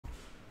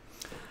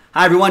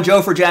Hi everyone,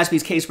 Joe for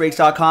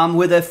jaspyscasebreaks.com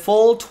with a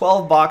full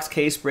 12-box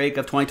case break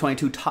of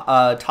 2022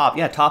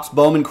 Topps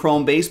Bowman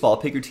Chrome Baseball.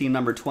 Pick your team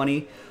number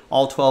 20.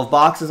 All 12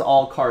 boxes,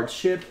 all cards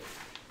shipped.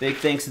 Big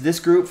thanks to this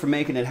group for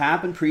making it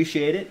happen.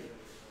 Appreciate it.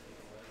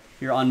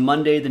 Here on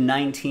Monday the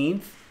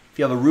 19th. If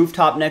you have a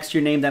rooftop next to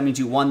your name, that means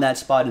you won that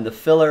spot in the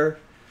filler.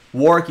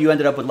 Warwick, you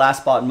ended up with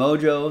Last Spot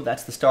Mojo.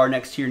 That's the star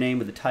next to your name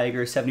with the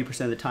tiger. 70%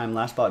 of the time,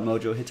 Last Spot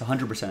Mojo hits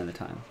 100% of the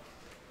time,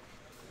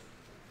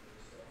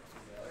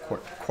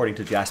 according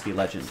to Jaspy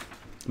Legend.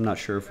 I'm not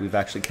sure if we've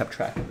actually kept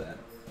track of that.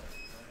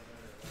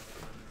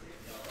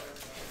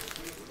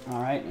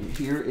 All right, and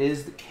here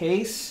is the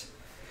case.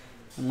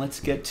 And let's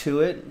get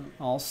to it.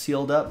 All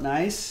sealed up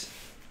nice.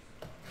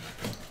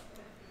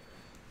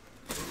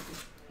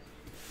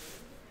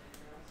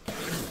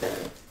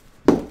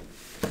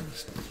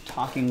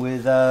 Talking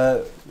with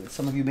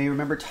some of you may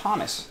remember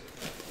Thomas.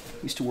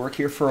 Used to work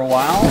here for a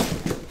while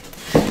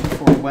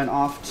before he went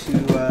off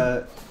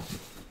to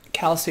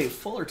Cal State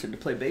Fullerton to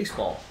play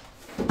baseball.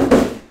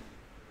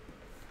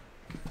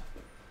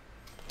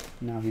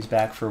 Now he's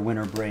back for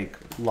winter break,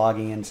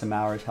 logging in some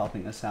hours,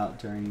 helping us out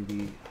during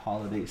the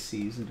holiday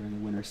season, during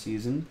the winter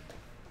season.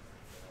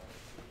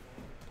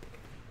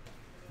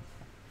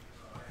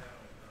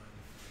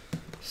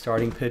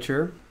 Starting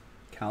pitcher,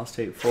 Cal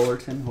State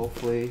Fullerton.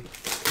 Hopefully,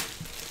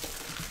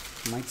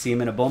 you might see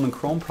him in a Bowman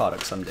Chrome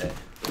product someday,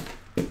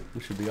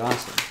 which would be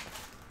awesome.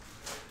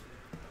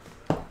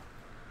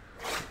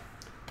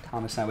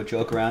 Thomas and I would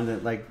joke around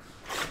that like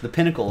the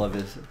pinnacle of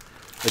his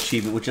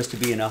achievement was just to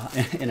be in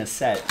a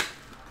set,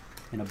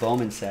 in a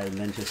Bowman set, and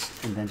then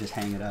just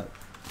hang it up.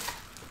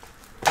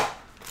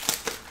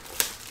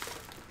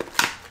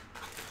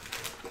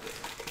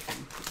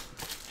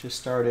 Just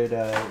started,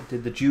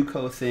 did the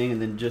JUCO thing,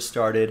 and then just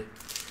started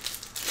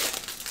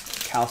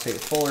Cal State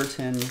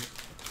Fullerton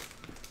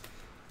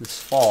this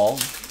fall.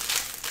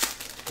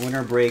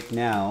 Winter break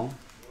now,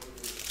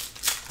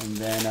 and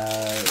then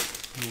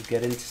we'll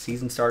get into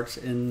season starts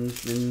in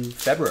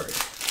February.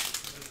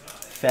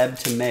 Feb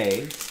to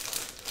May.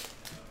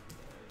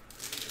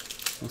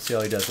 We'll see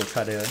how he does. We'll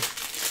try to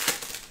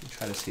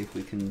see if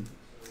we can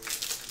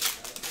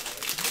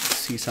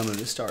see some of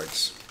his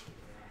starts.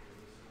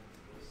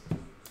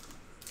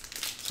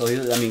 So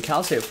I mean,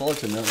 Cal State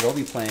Fullerton, they'll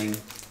be playing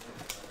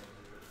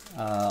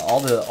all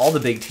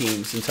the big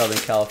teams in Southern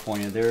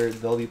California.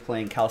 They'll be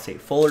playing Cal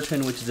State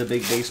Fullerton, which is a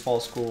big baseball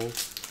school. And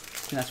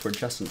that's where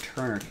Justin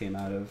Turner came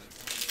out of.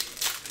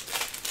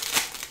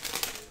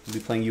 We'll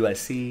be playing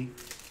USC.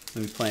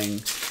 We'll be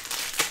playing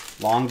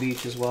Long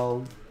Beach as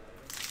well.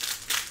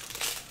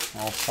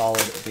 All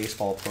solid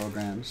baseball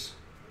programs.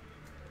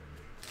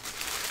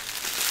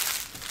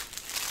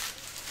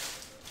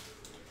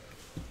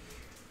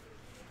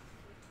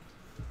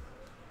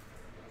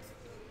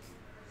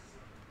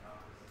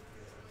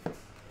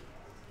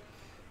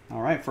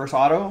 All right, first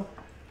auto,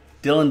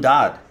 Dylan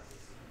Dodd.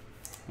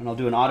 And I'll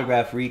do an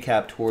autograph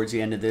recap towards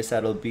the end of this.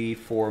 That'll be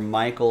for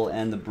Michael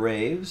and the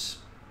Braves.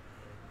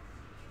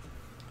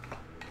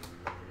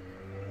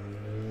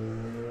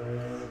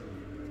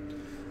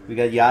 We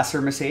got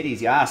Yasser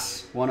Mercedes.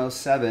 Yas,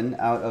 107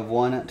 out of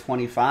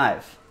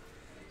 125.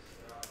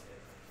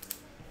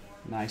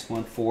 Nice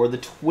one for the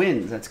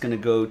Twins. That's going to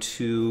go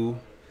to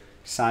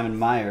Simon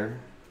Meyer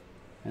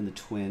and the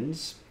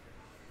Twins.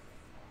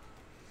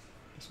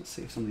 Let's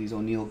see some of these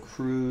O'Neal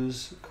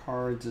Cruz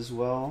cards as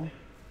well.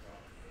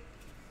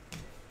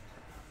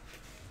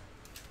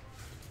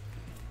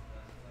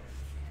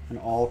 And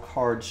all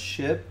cards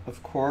ship,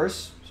 of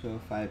course. So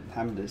if I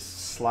happen to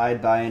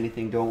slide by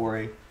anything, don't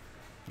worry.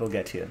 It'll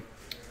get to you.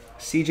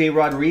 CJ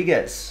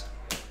Rodriguez.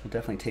 We'll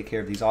definitely take care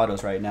of these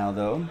autos right now,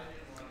 though.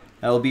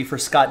 That'll be for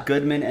Scott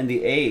Goodman and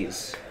the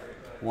A's.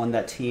 Won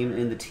that team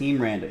in the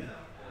team random.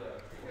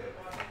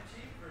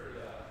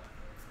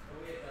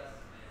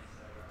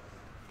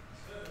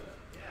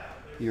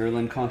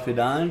 Yerlin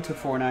Confidant to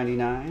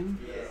 499.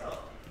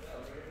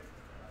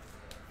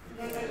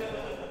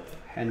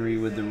 Henry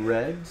with the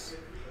Reds.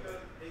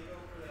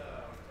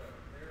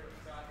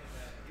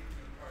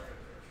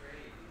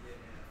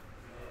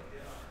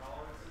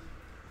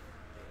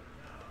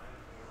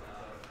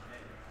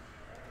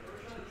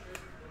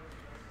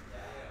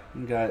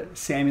 We got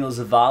Samuel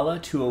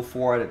Zavala,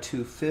 204 out of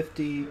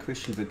 250.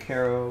 Christian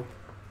Vaquero.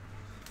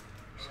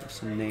 So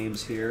some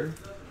names here.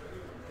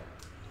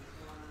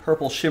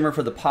 Purple Shimmer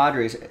for the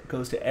Padres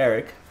goes to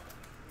Eric.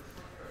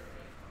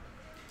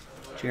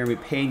 Jeremy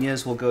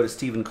Peñas will go to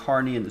Stephen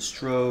Carney and the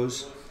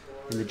Stros.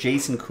 And the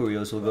Jason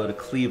Curios will go to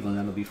Cleveland.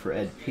 That'll be for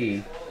Ed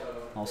P.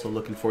 Also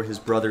looking for his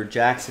brother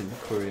Jackson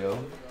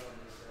Curio.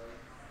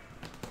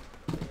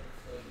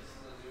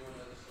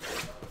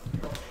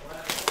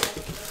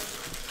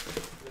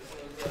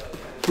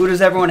 Who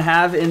does everyone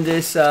have in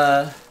this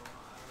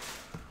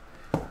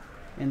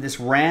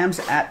Rams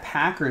at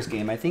Packers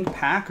game? I think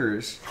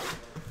Packers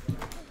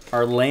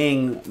are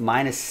laying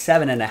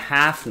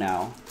 -7.5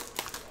 now.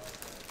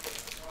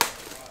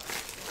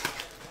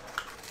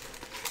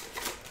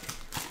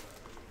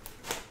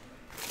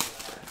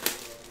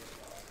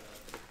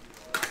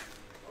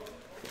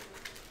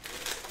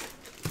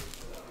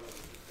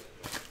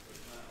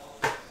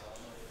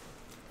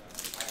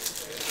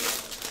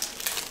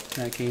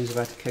 That game's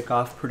about to kick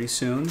off pretty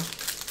soon.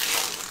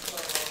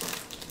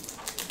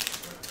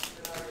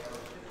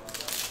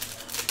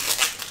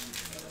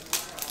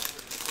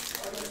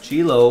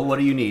 Gilo, what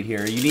do you need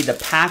here? You need the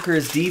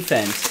Packers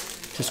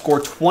defense to score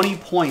 20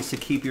 points to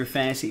keep your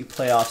fantasy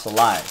playoffs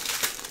alive.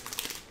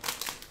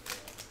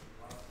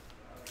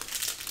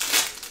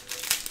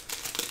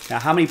 Now,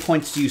 how many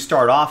points do you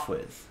start off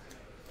with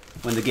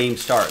when the game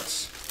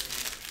starts?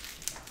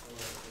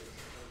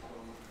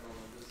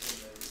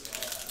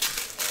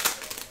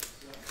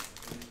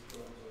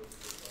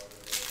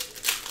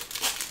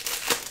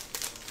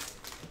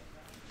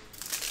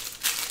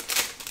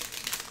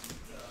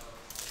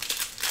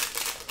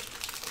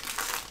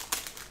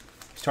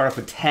 Start off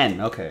with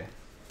 10. Okay.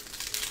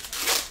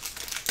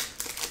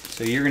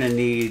 So you're gonna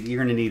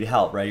need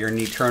help, right? You're gonna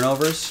need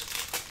turnovers.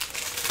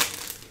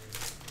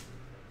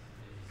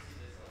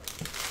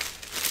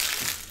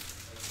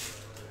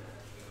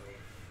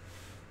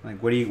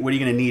 Like, what are you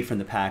gonna need from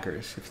the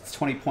Packers? If it's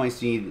 20 points,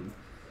 do you need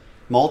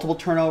multiple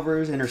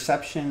turnovers,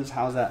 interceptions?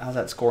 How's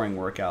that scoring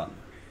work out?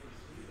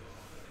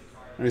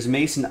 There's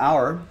Mason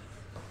Hour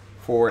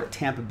for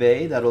Tampa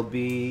Bay. That'll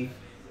be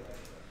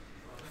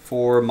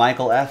for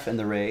Michael F. and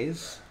the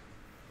Rays.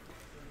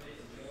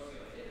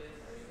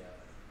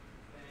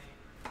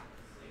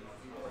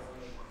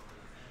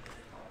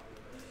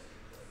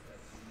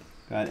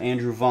 Got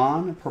Andrew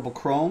Vaughn, Purple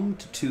Chrome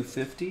to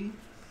 250.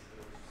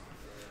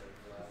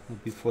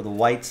 That'll be for the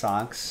White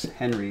Sox.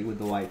 Henry with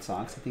the White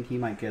Sox. I think he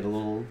might get a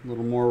little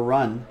more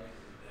run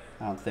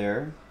out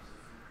there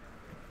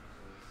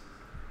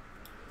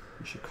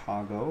in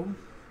Chicago.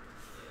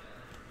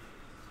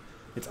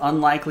 It's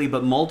unlikely,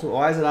 but multiple.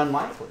 Why is it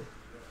unlikely?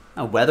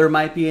 Now, weather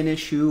might be an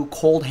issue,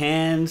 cold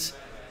hands,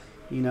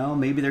 you know,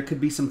 maybe there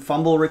could be some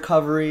fumble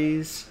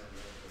recoveries.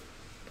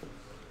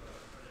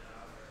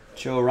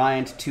 Joe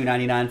Ryan to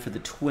 299 for the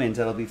Twins.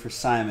 That'll be for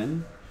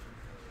Simon.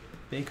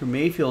 Baker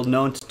Mayfield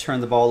known to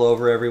turn the ball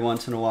over every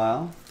once in a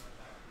while.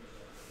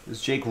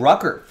 There's Jake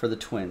Rucker for the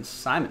Twins.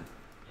 Simon.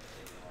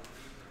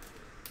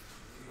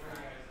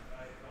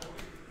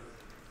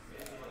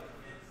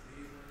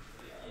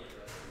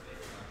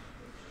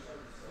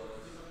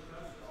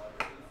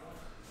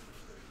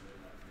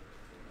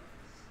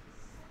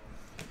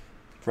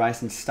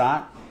 Bryson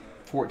Stott,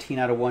 14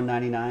 out of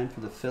 199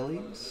 for the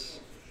Phillies.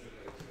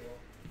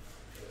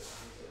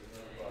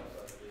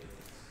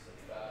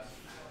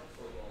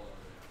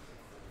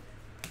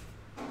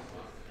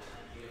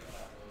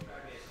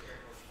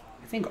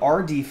 I think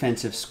our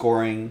defensive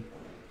scoring,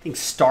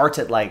 starts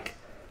at like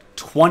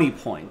 20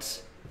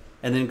 points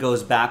and then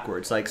goes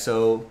backwards. Like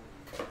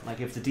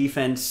if the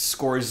defense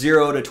scores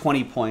 0 to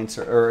 20 points,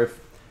 or if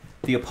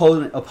the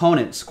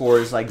opponent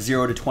scores like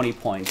 0 to 20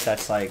 points,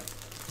 that's like,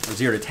 or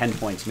 0 to 10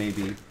 points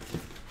maybe,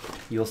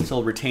 you'll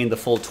still retain the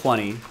full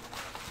 20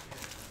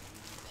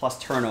 plus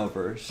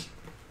turnovers.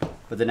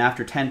 But then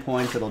after 10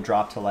 points, it'll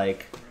drop to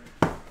like,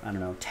 I don't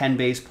know, 10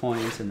 base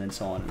points and then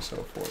so on and so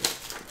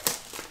forth.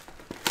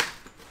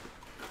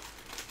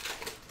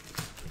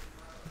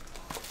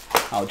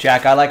 Oh,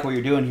 Jack, I like what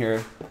you're doing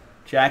here.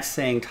 Jack's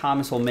saying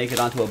Thomas will make it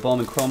onto a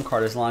Bowman Chrome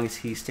card as long as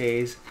he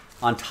stays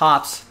on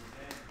tops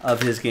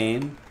of his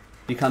game,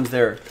 becomes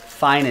their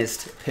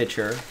finest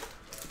pitcher.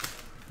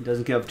 He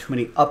doesn't give up too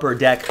many upper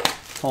deck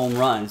home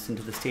runs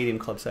into the Stadium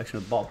Club section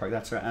of the ballpark.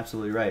 That's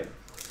absolutely right.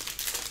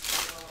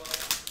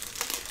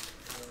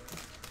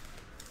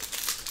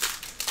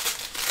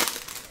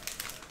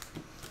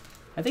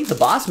 I think the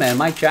boss man,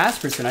 Mike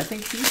Jasperson, I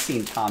think he's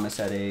seen Thomas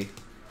at a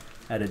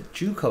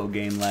JUCO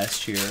game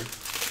last year.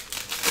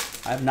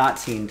 I have not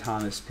seen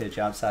Thomas pitch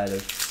outside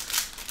of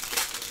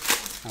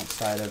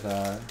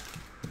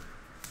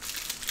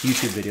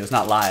YouTube videos,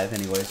 not live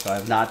anyway, so I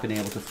have not been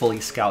able to fully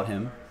scout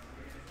him.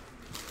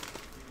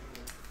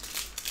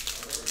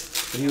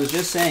 But he was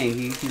just saying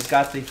he's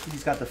got the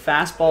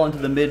fastball into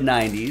the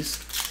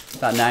mid-90s,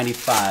 about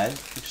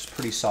 95, which is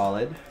pretty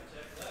solid.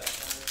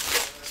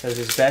 Says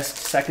his best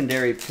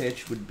secondary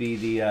pitch would be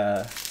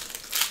the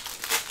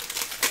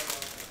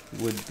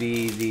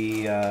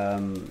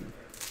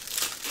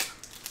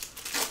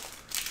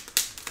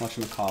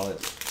whatchamacallit,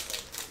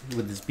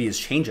 would this be his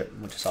changeup,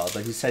 which is solid.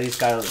 But he said he's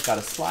got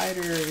a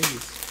slider,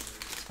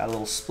 he's got a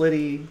little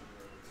splitty,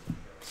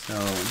 so.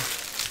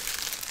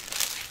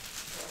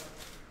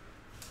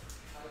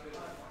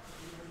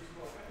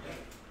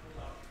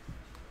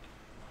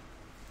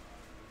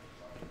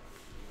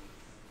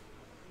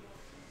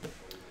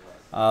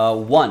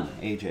 One,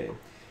 AJ.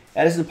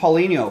 Edison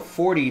Paulino,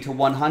 40 to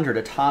 100,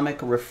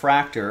 Atomic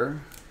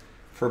Refractor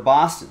for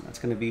Boston. That's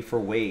going to be for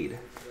Wade.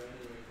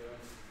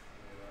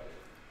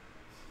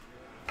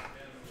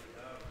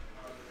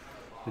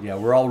 But yeah,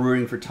 we're all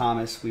rooting for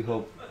Thomas. We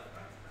hope,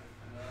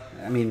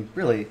 I mean,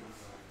 really,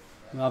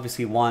 we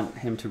obviously want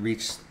him to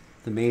reach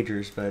the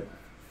majors, but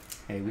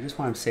hey, we just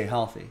want him to stay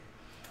healthy.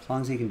 As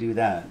long as he can do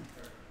that.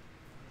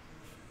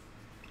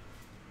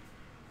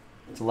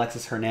 It's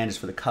Alexis Hernandez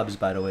for the Cubs,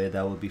 by the way.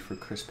 That would be for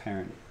Chris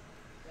Parent.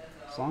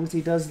 As long as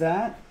he does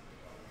that,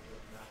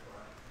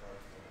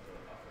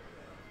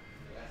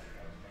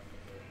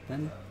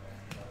 then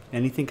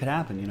Anything could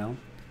happen, you know.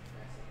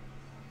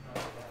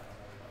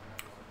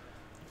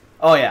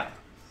 Oh yeah.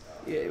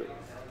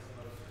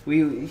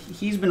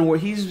 He's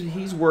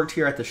worked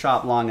here at the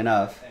shop long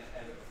enough,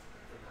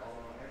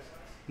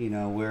 you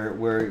know,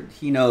 where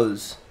he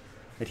knows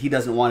that he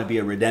doesn't want to be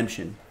a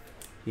redemption,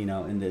 you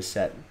know, in this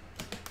set.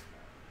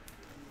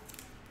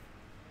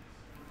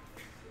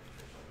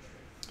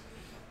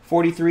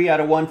 .43 out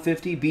of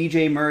 150,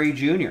 B.J. Murray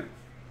Jr.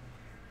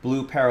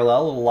 Blue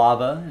parallel, a little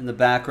lava in the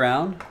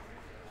background.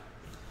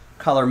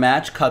 Color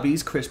match,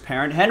 Cubbies, Chris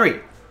Parent.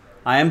 Henry,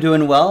 I am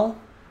doing well.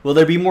 Will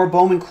there be more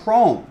Bowman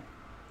Chrome?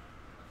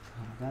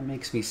 Oh, that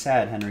makes me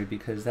sad, Henry,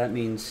 because that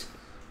means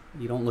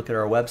you don't look at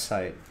our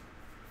website.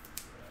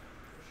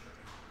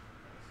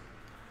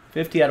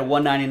 50 out of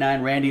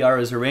 199, Randy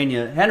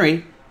Arozarena.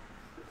 Henry,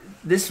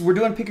 we're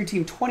doing Pick Your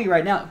Team 20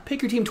 right now.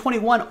 Pick Your Team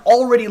 21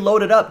 already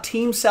loaded up,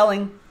 team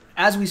selling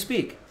as we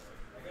speak.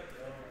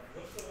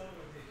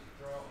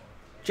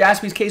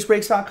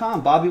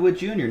 JaspysCaseBreaks.com, Bobby Witt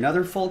Jr.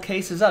 Another full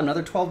case is up.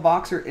 Another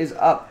 12-boxer is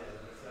up.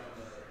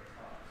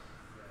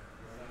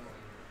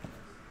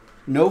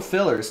 No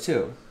fillers,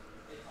 too.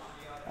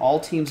 All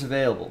teams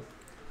available.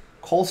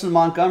 Colson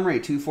Montgomery,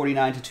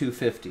 249 to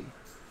 250.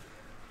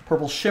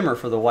 Purple Shimmer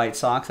for the White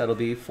Sox. That'll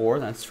be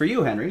that's for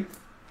you, Henry.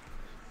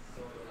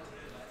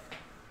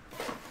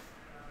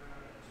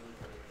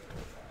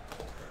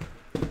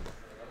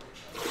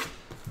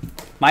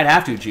 Might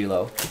have to,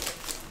 G-Lo.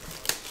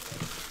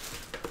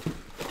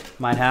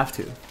 Might have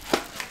to.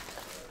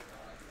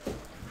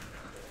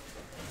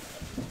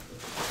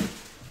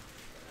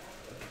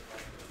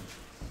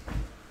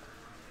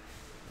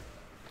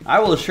 I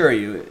will assure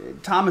you,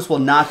 Thomas will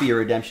not be a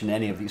redemption in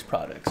any of these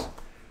products.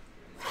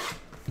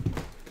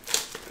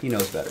 He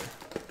knows better.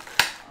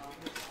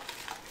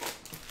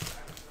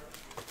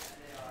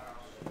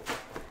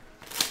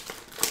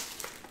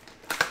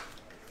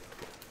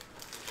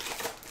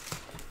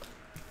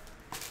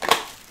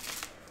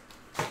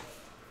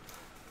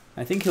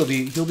 I think he'll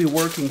be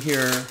working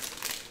here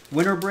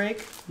winter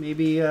break,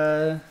 maybe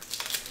help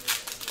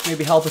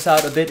us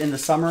out a bit in the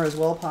summer as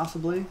well,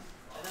 possibly.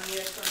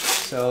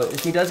 So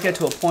if he does get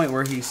to a point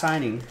where he's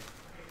signing,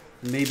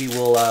 maybe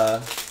we'll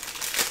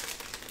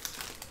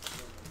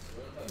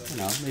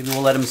maybe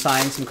we'll let him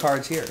sign some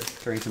cards here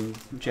during some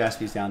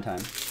Jaspys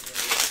downtime.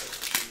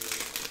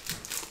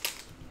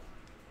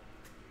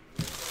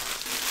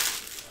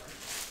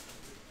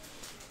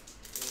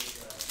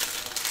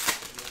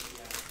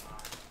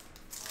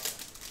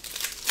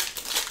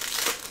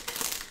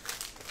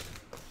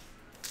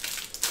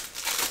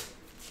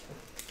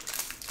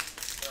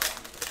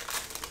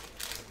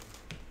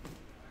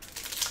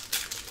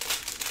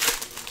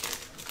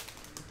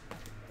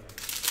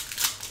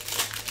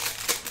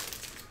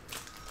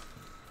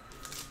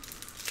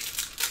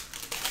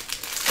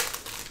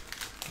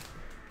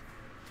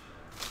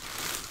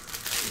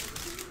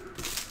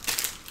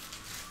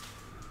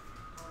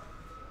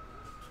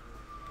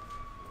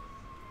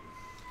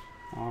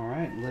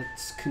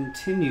 Let's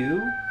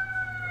continue.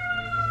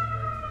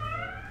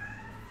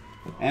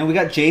 And we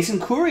got Jason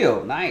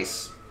Curio.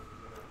 Nice.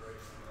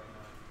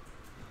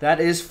 That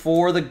is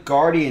for the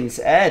Guardians.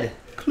 Ed.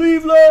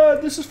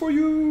 Cleveland, this is for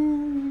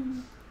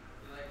you.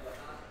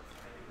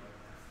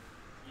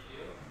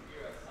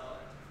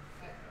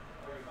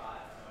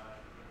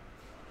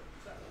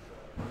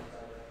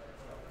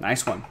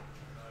 Nice one.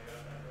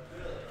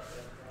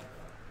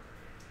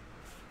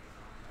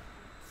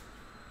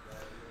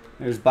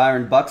 There's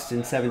Byron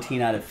Buxton,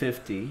 17 out of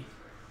 50.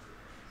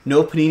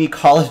 No Panini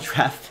college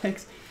draft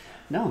picks.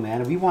 No,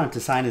 man, we wanted to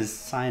sign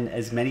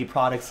as many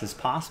products as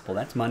possible.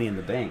 That's money in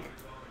the bank.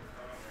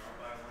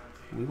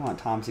 We want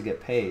Tom to get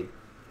paid.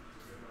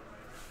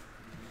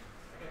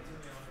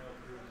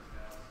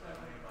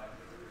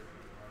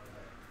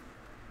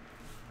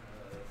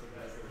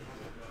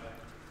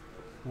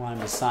 We want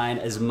him to sign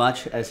as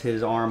much as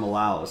his arm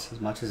allows, as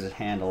much as his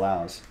hand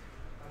allows.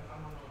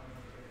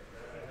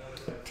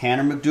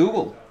 Tanner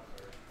McDougal.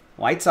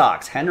 White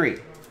Sox, Henry.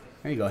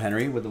 There you go,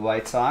 Henry, with the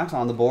White Sox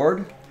on the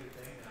board.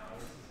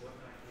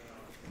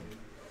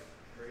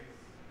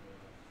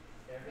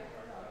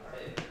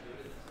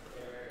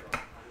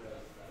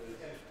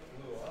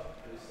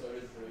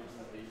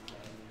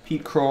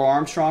 Pete Crow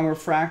Armstrong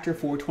refractor,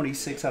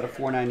 426 out of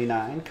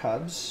 499,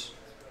 Cubs.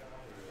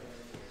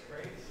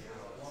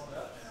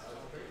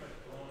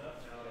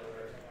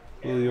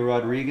 Julio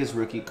Rodriguez,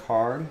 rookie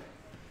card.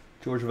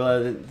 George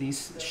Villa,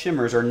 these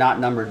shimmers are not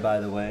numbered, by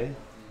the way,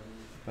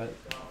 but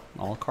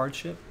all card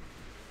ship.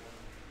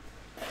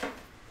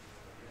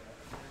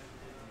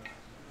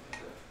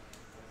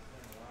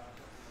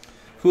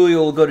 Julio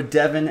will go to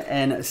Devin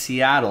and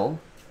Seattle.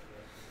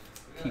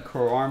 Pete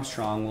Crow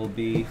Armstrong will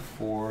be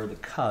for the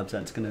Cubs.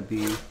 That's going to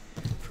be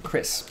for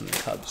Chris from the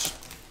Cubs.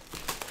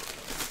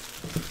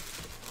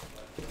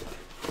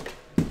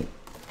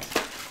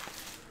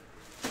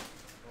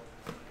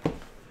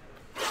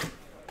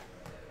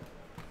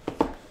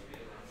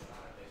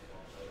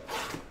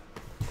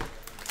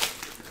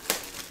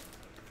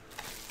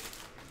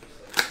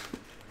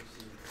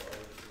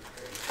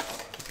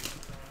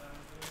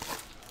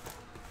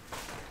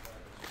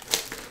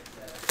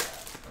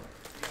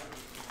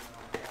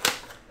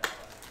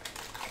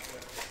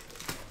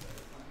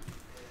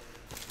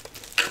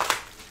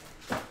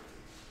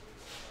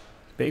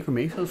 Baker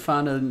Mayfield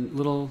found a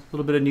little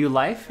bit of new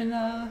life in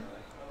a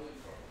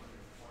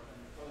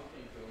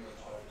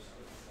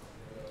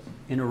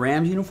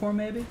Rams uniform,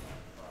 maybe.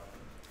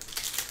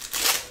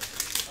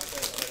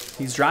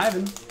 He's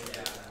driving.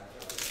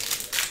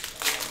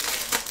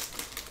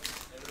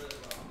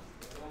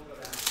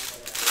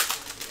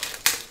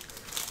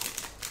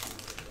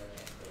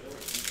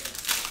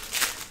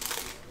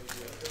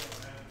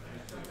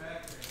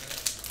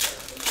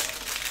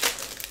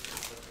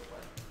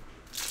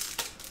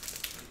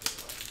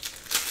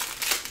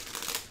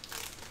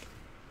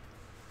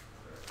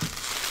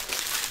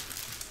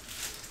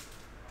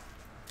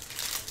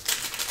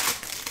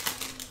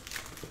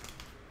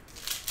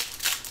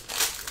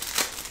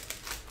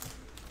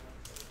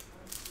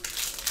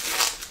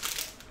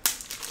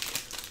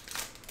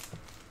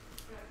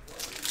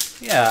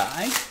 Yeah,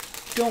 I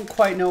don't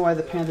quite know why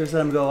the Panthers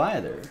let him go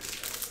either.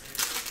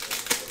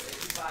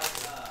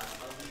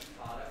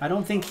 I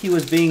don't think he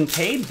was being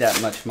paid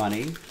that much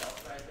money.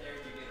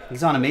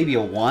 He's on maybe a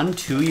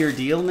 1-2 year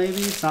deal, maybe.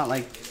 It's not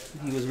like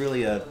he was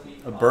really a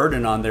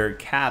burden on their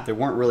cap. They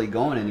weren't really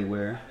going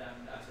anywhere.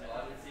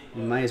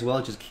 We might as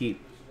well just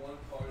keep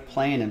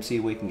playing him, see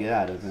what we can get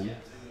out of him.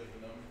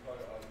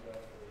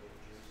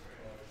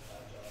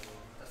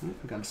 We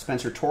got a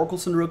Spencer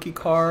Torkelson rookie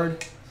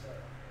card.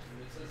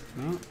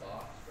 Oh,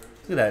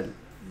 look at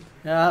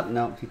that.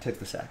 No, he took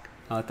the sack.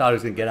 I thought he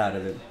was going to get out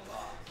of it.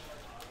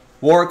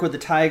 Warwick with the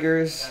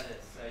Tigers.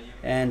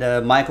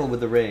 And Michael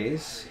with the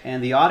Rays.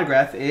 And the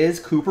autograph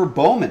is Cooper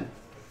Bowman.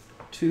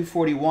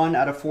 241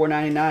 out of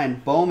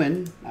 499.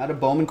 Bowman out of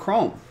Bowman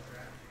Chrome.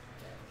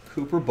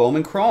 Cooper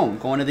Bowman Chrome.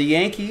 Going to the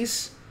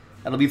Yankees.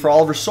 That'll be for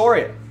Oliver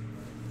Soria.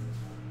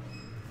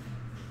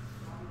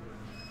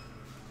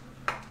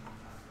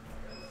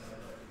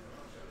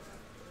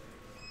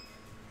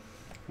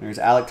 There's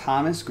Alec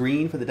Thomas,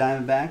 green for the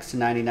Diamondbacks to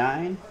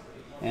 99.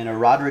 And a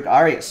Roderick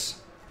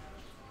Arias.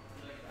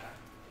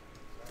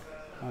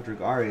 Roderick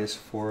Arias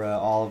for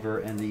Oliver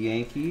and the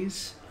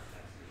Yankees.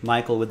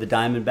 Michael with the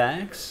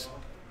Diamondbacks.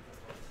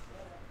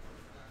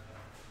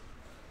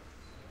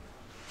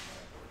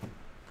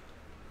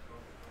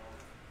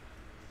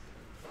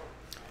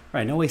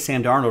 Right, no way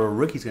Sam Darnold, a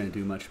rookie's going to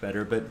do much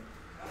better, but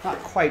not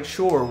quite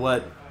sure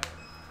what...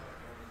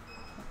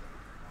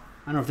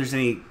 I don't know if there's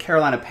any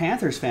Carolina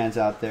Panthers fans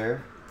out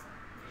there,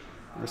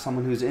 or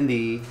someone who's in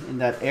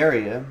that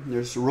area.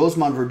 There's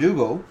Rosemont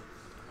Verdugo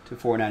to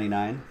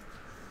 499.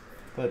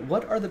 But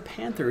what are the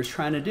Panthers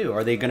trying to do?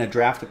 Are they going to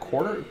draft a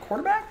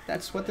quarterback?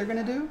 That's what they're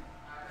going to do?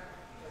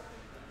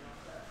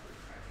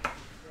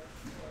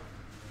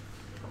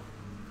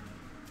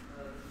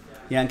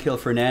 Yanquiel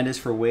Fernandez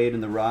for Wade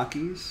and the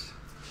Rockies.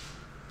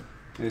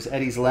 There's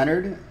Eddie's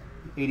Leonard,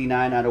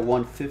 89 out of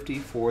 150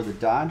 for the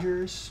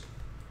Dodgers.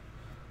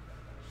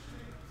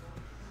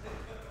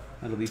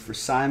 That'll be for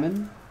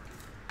Simon.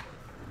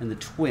 And the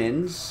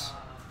Twins,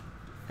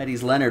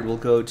 Eddie's Leonard will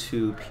go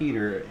to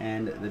Peter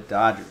and the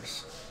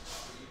Dodgers.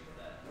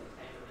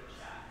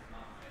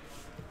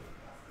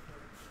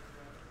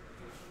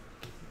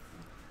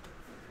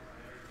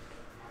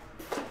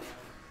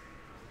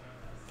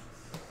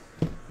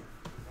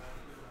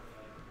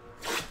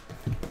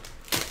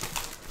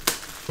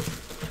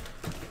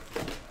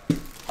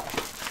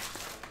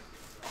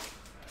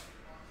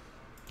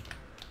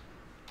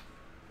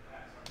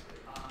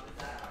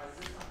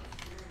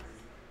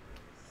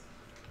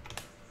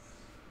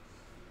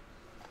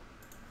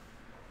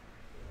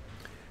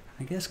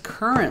 I guess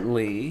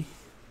currently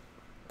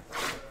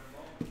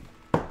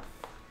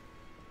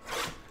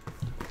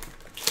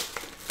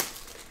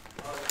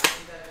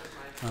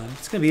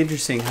it's going to be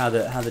interesting how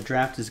the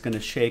draft is going to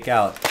shake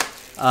out.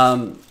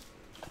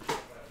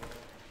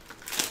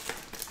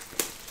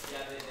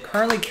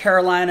 Currently,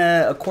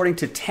 Carolina, according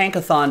to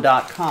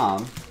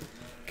Tankathon.com,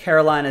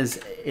 Carolina's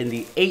in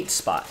the 8th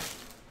spot.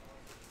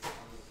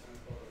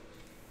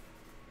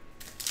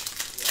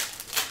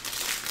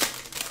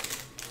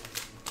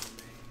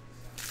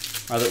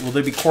 Will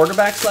there be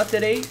quarterbacks left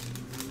at 8?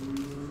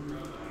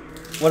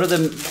 What are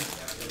the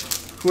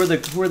who are the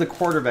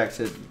quarterbacks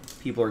that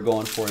people are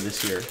going for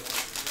this year?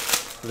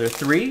 Are there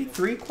three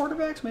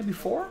quarterbacks, maybe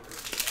 4?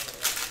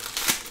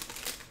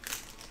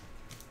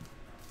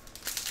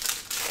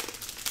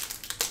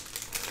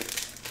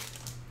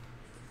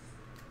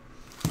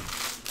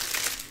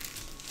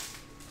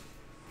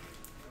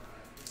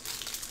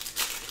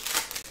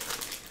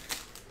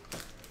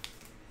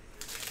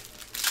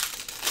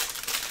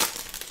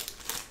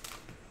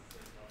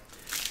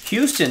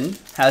 Houston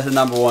has the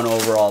 #1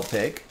 overall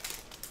pick.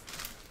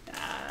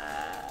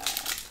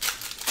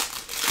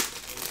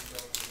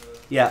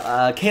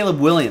 Caleb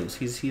Williams.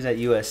 He's at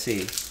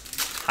USC.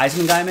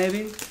 Heisman guy,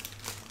 maybe?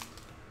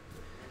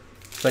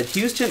 But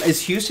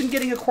is Houston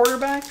getting a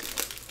quarterback?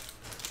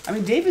 I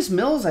mean, Davis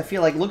Mills, I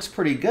feel like, looks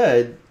pretty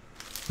good.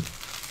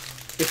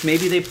 If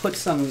maybe they put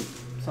some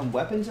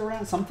weapons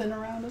around, something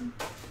around him.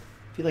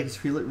 I feel like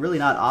he's really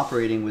not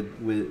operating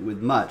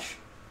with much.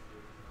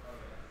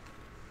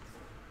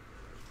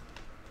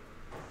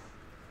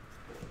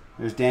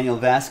 There's Daniel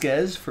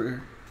Vasquez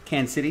for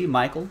Kansas City.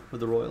 Michael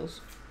with the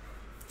Royals.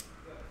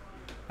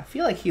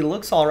 feel like he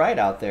looks all right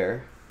out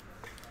there.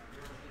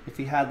 If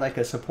he had like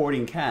a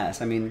supporting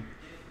cast, I mean,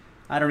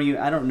 I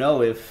don't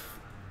know if,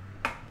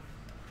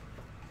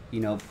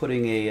 you know,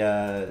 putting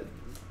a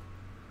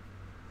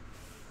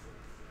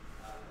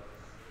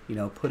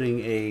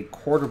putting a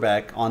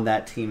quarterback on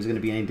that team is going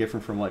to be any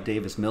different from what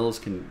Davis Mills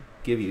can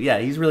give you. Yeah,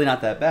 he's really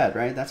not that bad,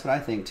 right? That's what I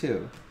think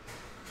too.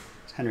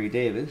 It's Henry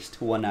Davis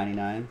to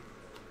 199.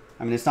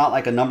 I mean, it's not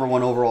like a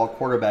 #1 overall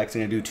quarterback's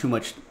going to do too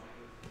much,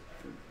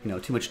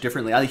 too much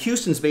differently. I mean,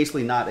 Houston's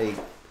basically they're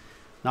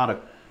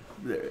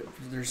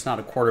just not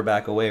a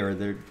quarterback away, or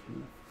they're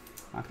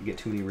not going to get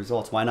too many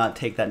results. Why not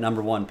take that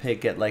 #1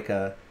 pick, get like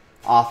a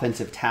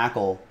offensive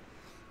tackle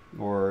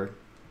or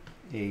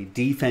a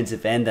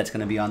defensive end that's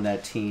going to be on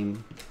that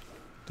team,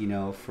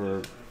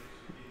 for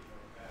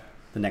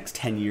the next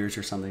 10 years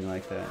or something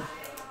like that.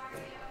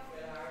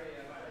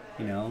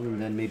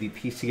 And then maybe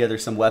piece together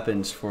some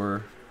weapons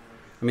for.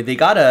 I mean,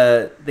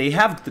 they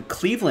have the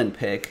Cleveland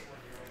pick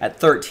at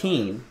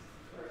 13.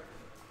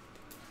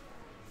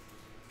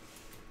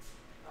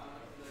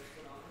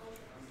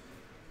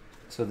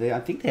 So I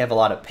think they have a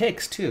lot of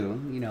picks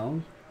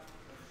too,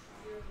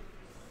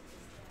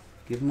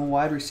 Give him a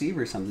wide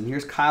receiver or something.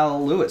 Here's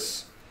Kyle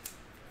Lewis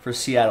for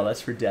Seattle.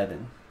 That's for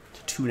Devin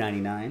to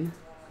 299.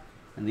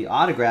 And the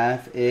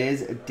autograph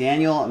is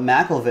Daniel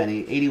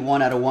McElveny,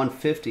 81 out of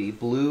 150.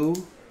 Blue,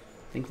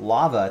 I think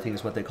lava, I think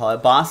is what they call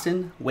it.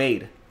 Boston,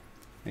 Wade.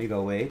 There you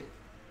go, Wade.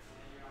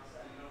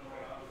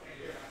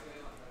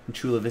 In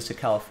Chula Vista,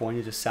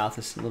 California, just a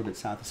little bit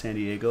south of San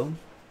Diego.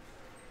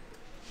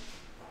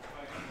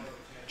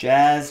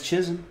 Jazz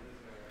Chisholm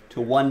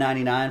to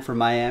 199 for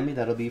Miami.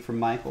 That'll be for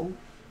Michael.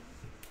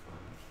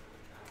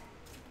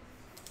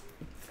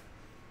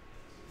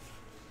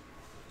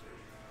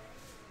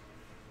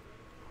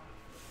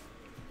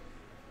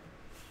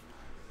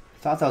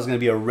 I thought that was going to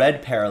be a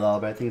red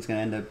parallel, but I think it's going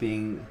to end up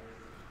being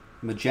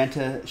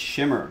magenta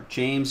shimmer.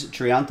 James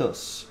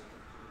Triantos,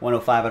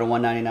 105 out of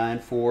 199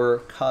 for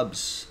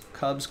Cubs.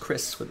 Cubs,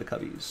 Chris with the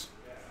Cubbies.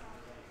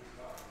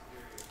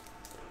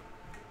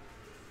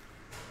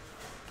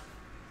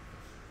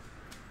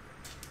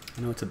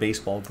 I know it's a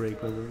baseball break,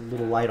 but a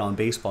little light on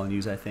baseball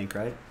news, I think,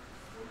 right?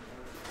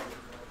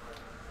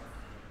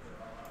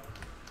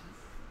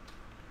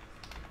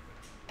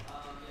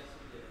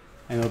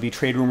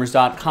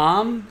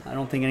 MLBTradeRumors.com. I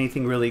don't think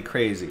anything really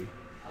crazy.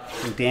 I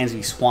think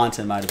Dansby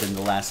Swanson might have been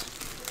the last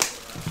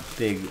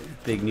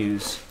big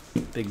news,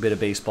 big bit of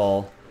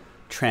baseball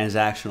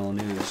transactional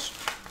news.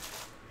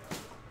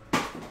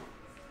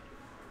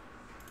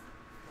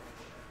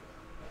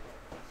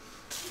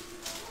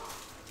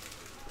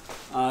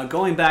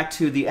 Going back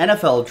to the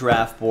NFL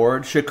draft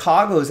board,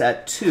 Chicago's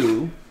at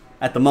 2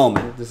 at the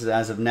moment. This is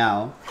as of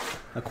now,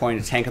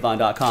 according to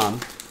Tankathon.com.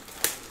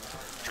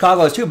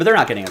 Chicago has 2, but they're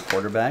not getting a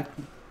quarterback.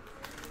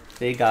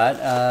 They got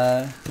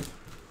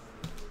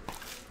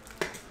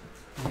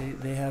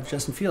they have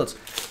Justin Fields.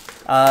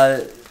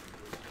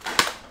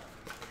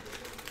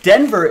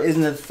 Denver is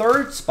in the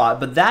 3rd spot,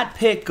 but that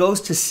pick goes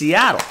to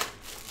Seattle.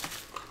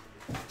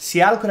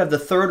 Seattle could have the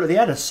 3rd. They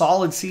had a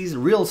solid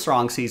season, real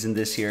strong season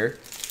this year.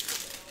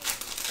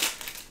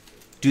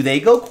 Do they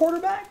go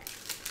quarterback?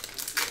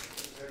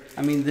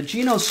 I mean, the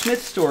Geno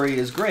Smith story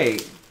is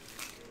great.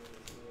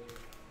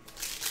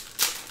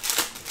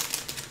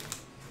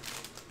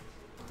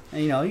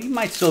 And, you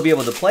might still be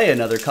able to play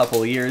another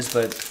couple of years,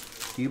 but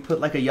do you put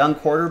like a young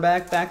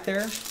quarterback back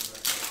there?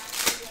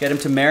 Get him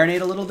to marinate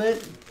a little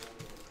bit?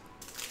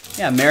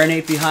 Yeah,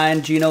 marinate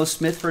behind Geno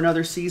Smith for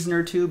another season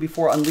or 2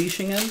 before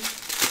unleashing him.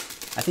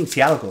 I think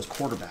Seattle goes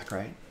quarterback,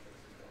 right?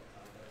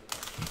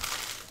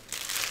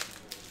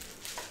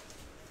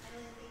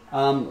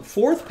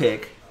 4th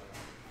pick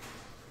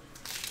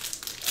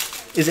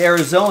is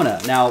Arizona.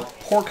 Now,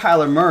 poor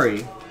Kyler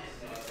Murray.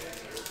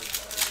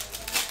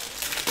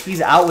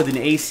 He's out with an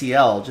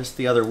ACL just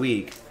the other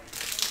week.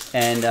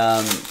 And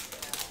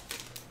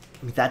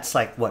that's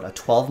like, what, a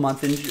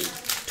 12-month injury?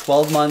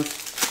 12-month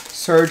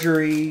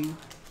surgery,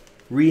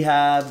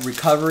 rehab,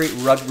 recovery,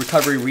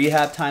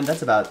 rehab time.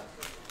 That's about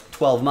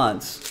 12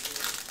 months.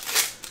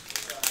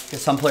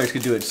 Guess some players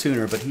could do it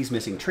sooner, but he's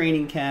missing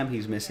training camp.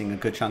 He's missing a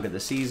good chunk of the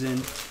season,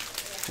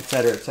 et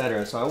cetera, et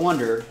cetera. So I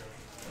wonder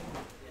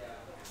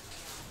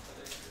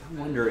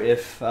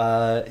if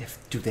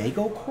do they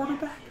go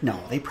quarterback? No,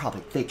 they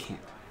can't.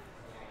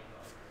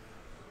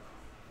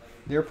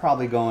 They're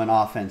probably going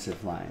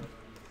offensive line.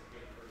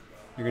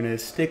 You're going to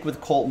stick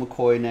with Colt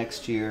McCoy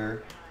next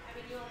year.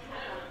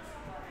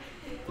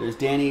 There's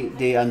Danny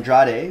De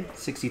Andrade,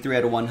 63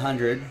 out of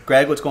 100.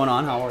 Greg, what's going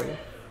on? How are you?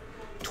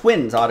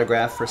 Twins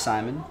autograph for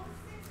Simon.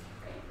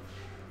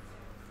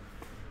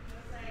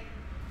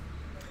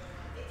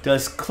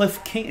 Is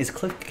Cliff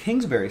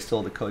Kingsbury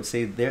still the coach?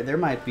 See, there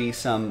might be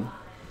some.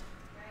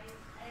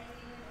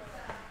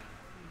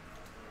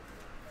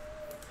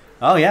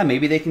 Oh yeah,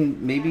 maybe they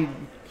can. Maybe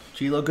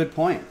Gilo, good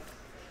point.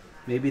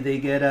 Maybe they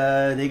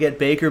get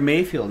Baker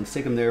Mayfield and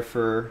stick him there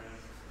for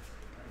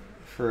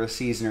a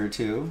season or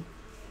 2.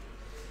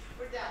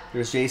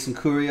 There's Jason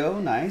Curio,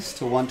 nice,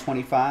 to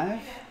 125.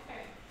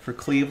 for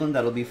Cleveland.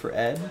 That'll be for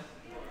Ed.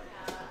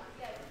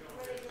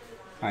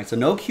 All right, so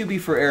no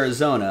QB for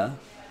Arizona.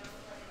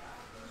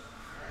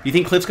 You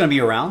think Cliff's going to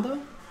be around,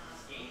 though?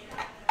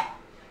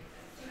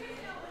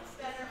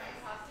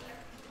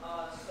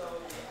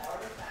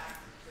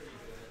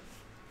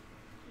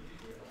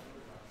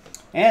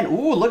 And,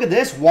 ooh, look at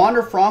this.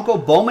 Wander Franco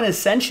Bowman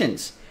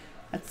Ascensions.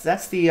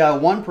 That's the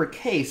one per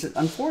case.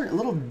 Unfortunately, a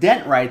little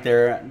dent right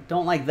there.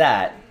 Don't like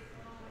that.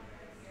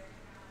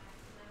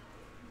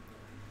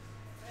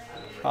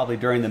 Probably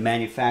during the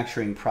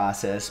manufacturing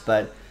process,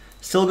 but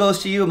still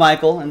goes to you,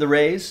 Michael, and the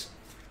Rays.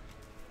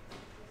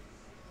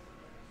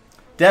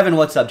 Devin,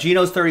 what's up?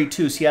 Geno's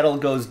 32. Seattle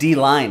goes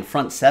D-line.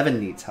 Front 7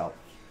 needs help.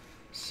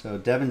 So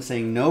Devin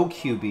saying no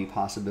QB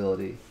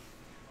possibility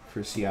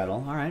for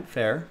Seattle. All right,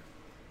 fair.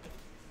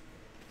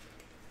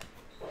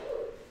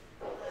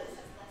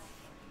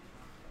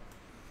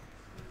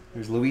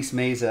 There's Luis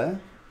Meza.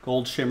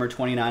 Gold Shimmer,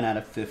 29 out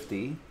of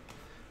 50.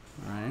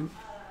 All right.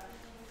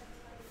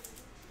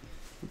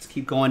 Let's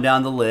keep going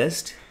down the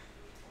list.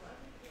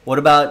 What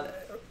about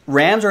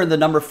Rams are in the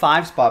number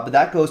 5 spot, but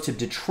that goes to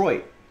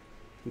Detroit.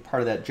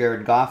 Part of that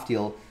Jared Goff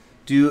deal.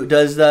 Do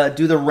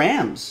the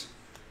Rams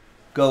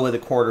go with a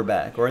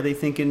quarterback, or are they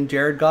thinking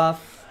Jared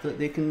Goff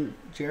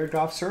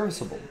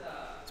serviceable?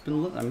 It's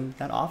been, I mean,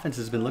 that offense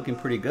has been looking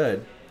pretty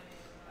good.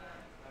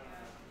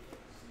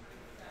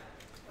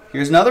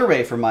 Here's another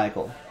Ray for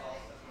Michael.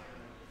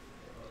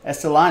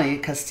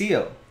 Estelani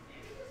Castillo.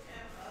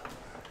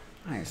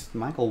 Nice.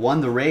 Michael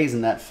won the Rays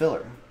in that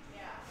filler.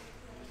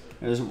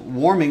 There's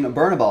Warming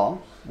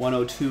Bernabal,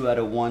 102 out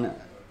of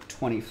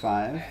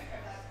 125.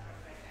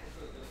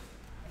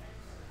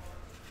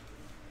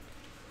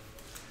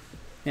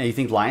 Yeah, you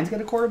think Lions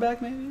get a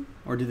quarterback maybe?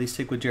 Or do they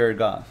stick with Jared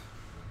Goff?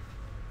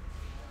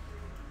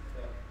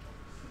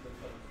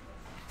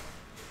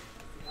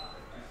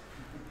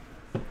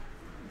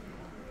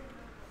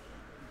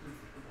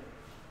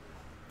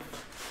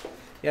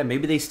 Yeah,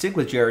 maybe they stick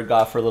with Jared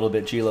Goff for a little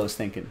bit, Gilo's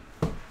thinking.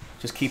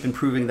 Just keep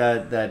improving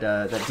that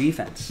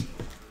defense.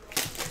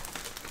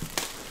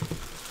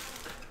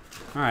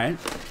 All right.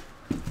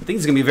 I think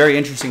it's going to be a very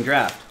interesting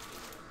draft.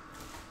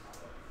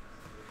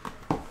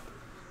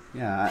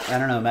 Yeah, I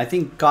don't know. I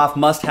think Goff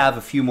must have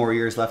a few more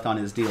years left on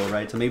his deal,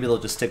 right? So maybe they'll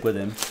just stick with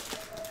him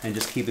and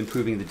just keep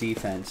improving the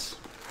defense.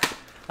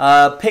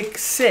 Pick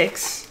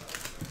 6.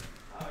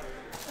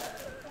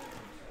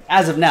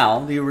 As of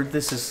now,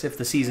 this is if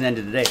the season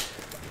ended today.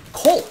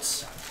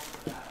 Colts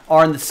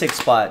are in the 6th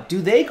spot. Do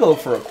they go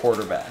for a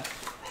quarterback?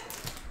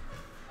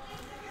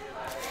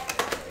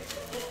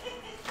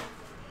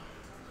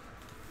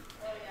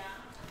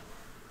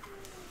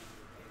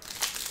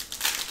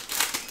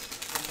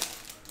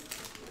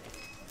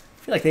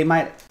 I feel like they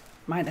might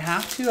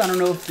have to. I don't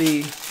know if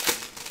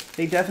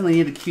they definitely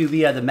need a QB.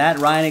 Yeah, the Matt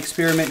Ryan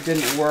experiment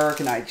didn't work,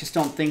 and I just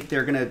don't think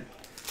they're gonna.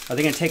 Are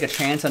they gonna take a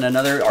chance on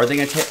another? Are they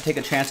gonna take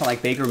a chance on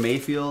like Baker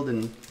Mayfield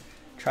and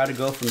try to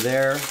go from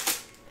there?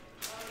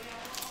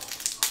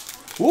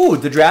 Ooh,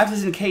 the draft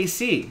is in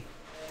KC.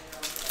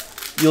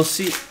 You'll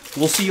see.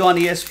 We'll see you on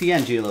ESPN,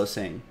 Gilo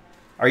saying.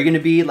 Are you going to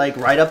be like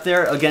right up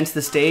there against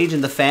the stage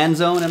in the fan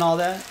zone and all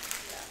that?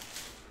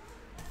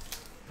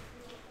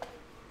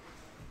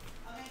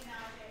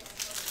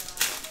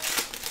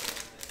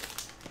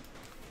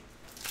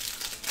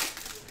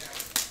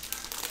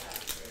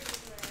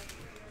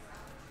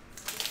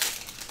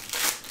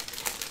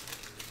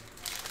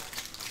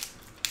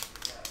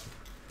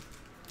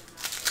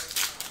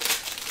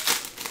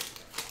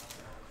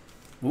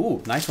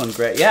 Ooh, nice one,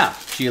 Greg. Yeah,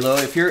 Gilo,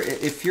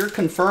 if you're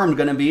confirmed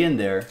going to be in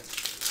there.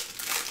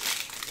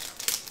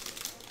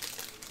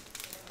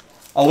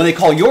 Oh, when they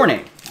call your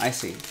name, I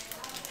see.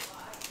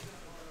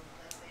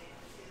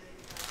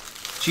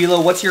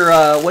 Gilo, what's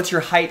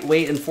your height,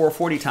 weight, and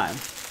 440 time,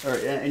 or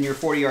and your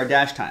 40-yard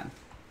dash time?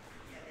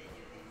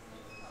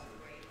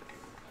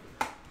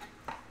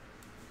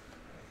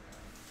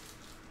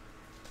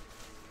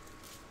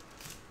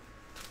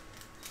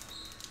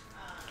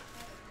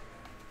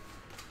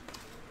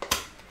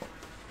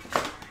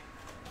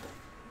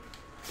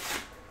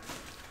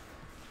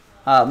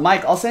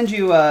 Mike, I'll send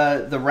you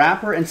the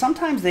wrapper, and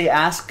sometimes they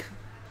ask,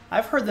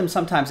 I've heard them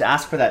sometimes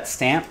ask for that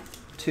stamp,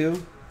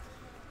 too.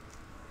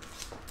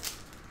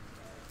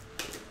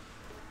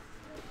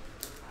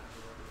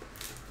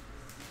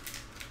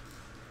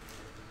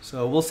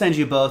 So we'll send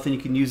you both, and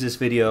you can use this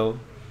video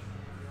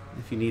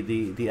if you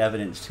need the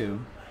evidence, too.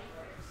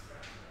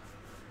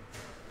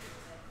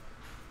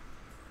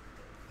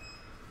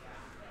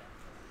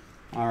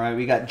 All right,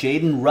 we got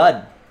Jaden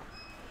Rudd.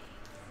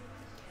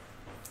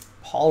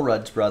 Paul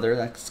Rudd's brother.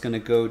 That's going to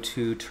go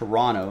to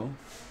Toronto.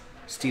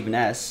 Stephen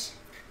S.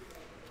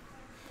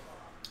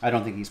 I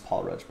don't think he's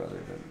Paul Rudd's brother,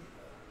 but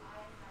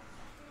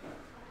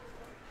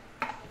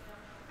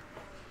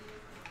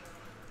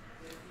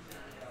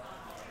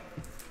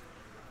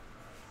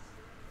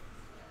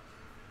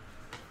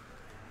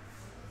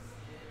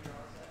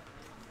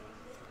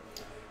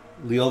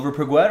Leover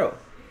Peguero.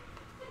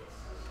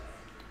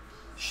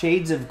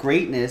 Shades of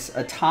Greatness,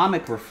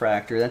 Atomic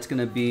Refractor. That's going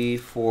to be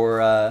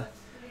for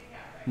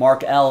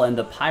Mark L. and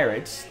the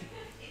Pirates.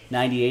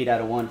 98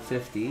 out of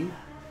 150.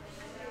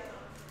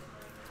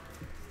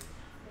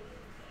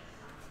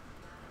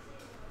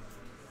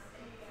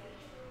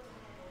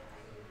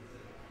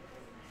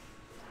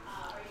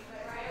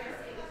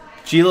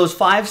 Gilo's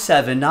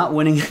 5'7", not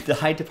winning at the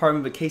height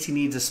department, but Casey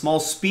needs a small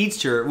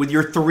speedster with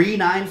your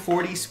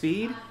 3.940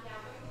 speed.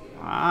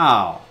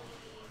 Wow,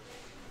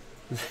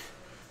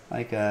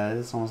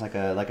 it's almost like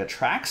a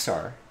track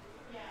star.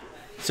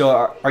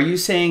 So are you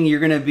saying you're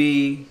gonna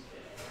be?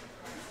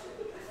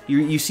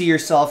 You see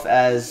yourself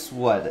as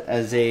what?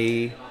 As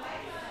a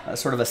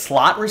sort of a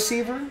slot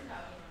receiver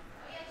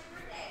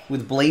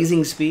with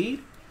blazing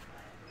speed?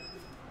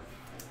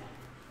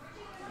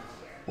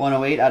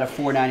 108 out of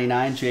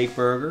 499, Jake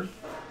Berger.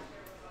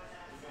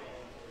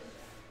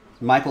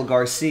 Michael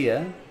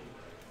Garcia.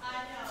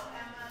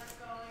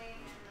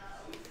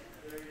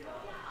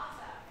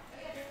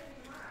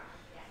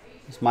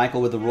 It's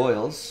Michael with the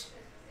Royals.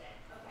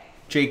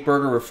 Jake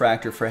Berger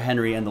refractor for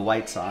Henry and the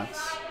White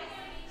Sox.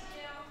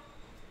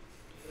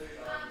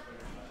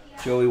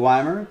 Joey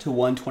Weimer to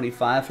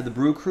 125 for the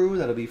Brew Crew.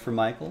 That'll be for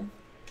Michael.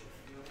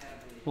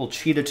 Little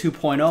Cheetah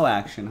 2.0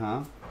 action,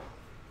 huh?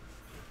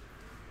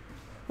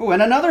 Oh,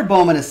 and another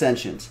Bowman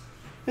Ascensions.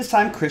 This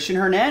time Christian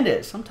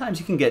Hernandez. Sometimes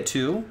you can get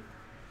two.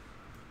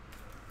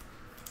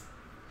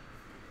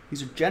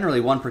 These are generally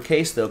one per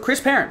case, though.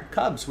 Chris Parent,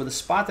 Cubs, with a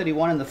spot that he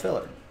won in the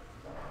filler.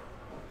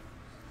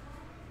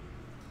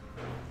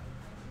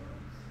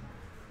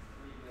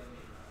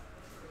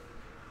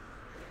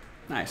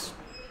 Nice.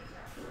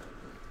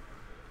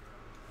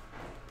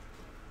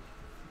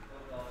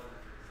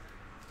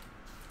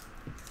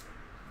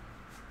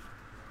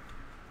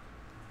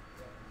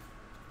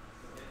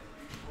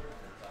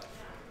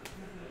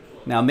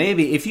 Now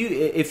maybe if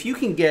you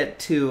can get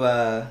to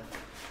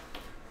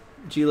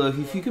Gilo,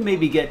 if you can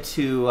maybe get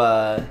to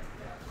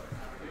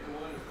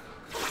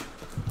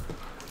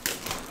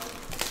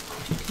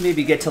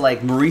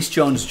like Maurice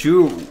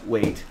Jones-Drew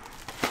weight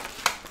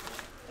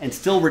and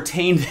still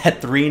retain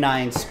that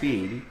 3.9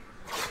 speed,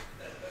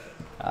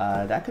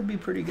 that could be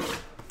pretty good.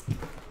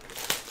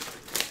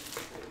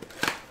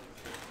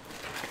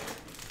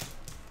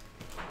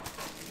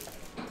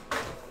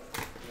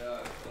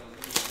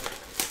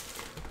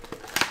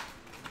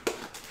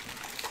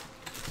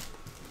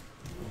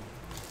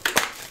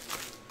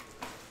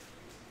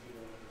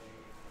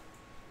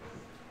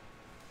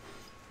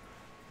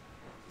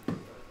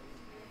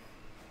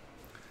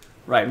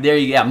 Right, there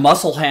you go.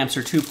 Muscle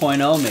Hamster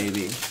 2.0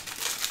 maybe.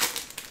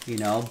 You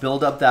know,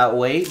 build up that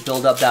weight,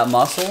 build up that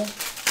muscle,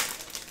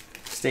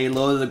 stay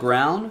low to the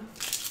ground.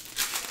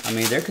 I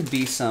mean, there could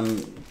be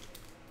some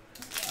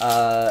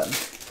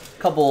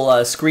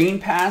couple screen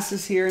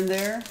passes here and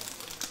there.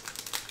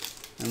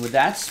 And with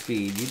that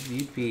speed,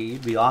 you'd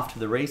be off to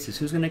the races.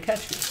 Who's going to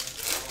catch you?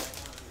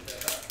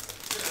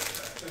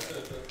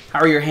 How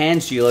are your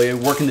hands, Gilo? Are you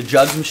working the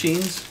jugs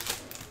machines?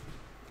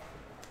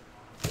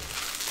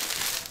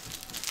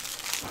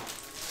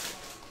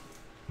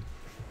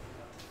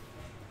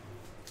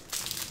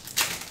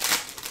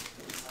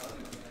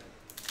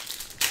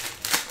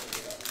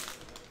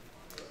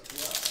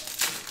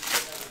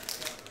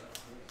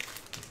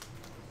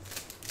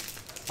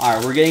 All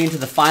right, we're getting into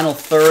the final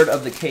third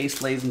of the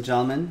case, ladies and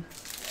gentlemen.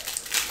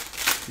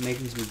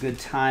 Making some good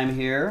time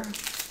here.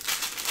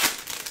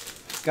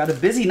 Got a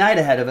busy night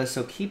ahead of us,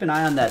 so keep an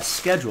eye on that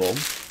schedule.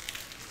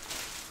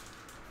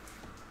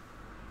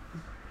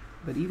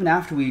 But even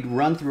after we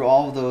run through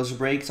all of those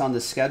breaks on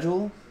the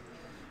schedule,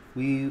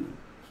 we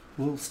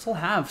will still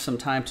have some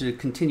time to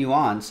continue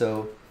on.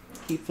 So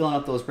keep filling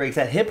up those breaks.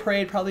 That Hit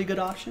Parade, probably a good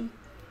option.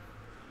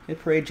 Hit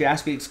Parade,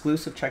 Jaspy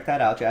exclusive. Check that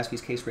out,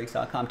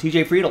 jaspyscasebreaks.com.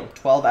 TJ Friedel,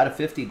 12 out of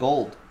 50,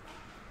 gold.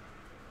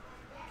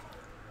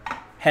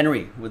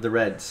 Henry with the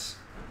Reds.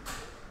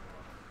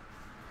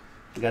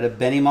 We got a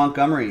Benny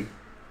Montgomery,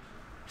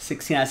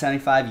 16 out of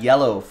 75,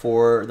 yellow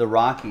for the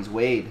Rockies.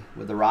 Wade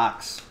with the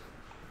Rocks.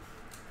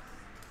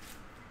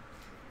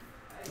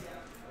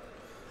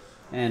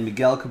 And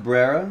Miguel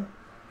Cabrera,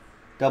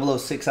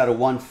 006 out of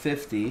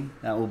 150.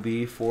 That will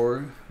be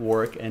for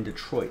Warwick and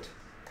Detroit.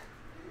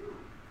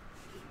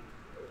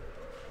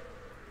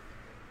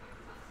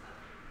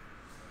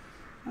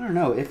 I don't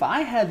know. If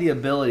I had the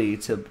ability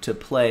to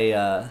play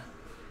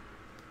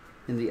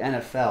in the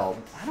NFL,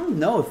 I don't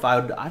know if I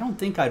would. I don't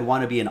think I'd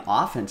want to be an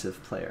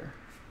offensive player.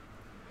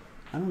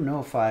 I don't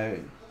know if I.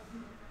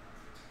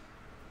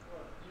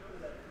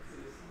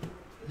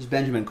 There's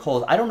Benjamin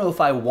Coles. I don't know if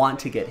I want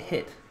to get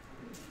hit,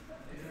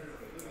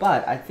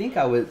 but I think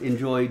I would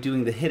enjoy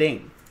doing the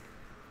hitting.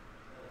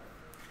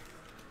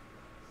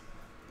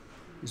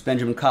 There's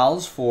Benjamin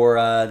Coles for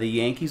the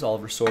Yankees.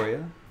 Oliver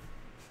Soria.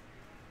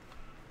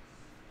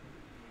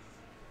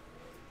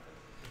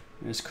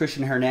 There's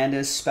Christian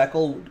Hernandez,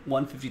 Speckle,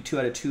 152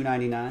 out of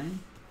 299.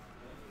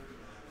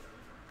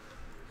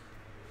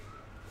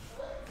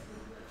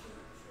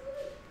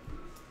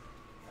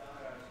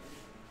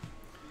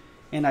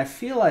 And I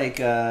feel like,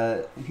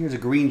 here's a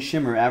green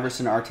shimmer,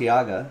 Averson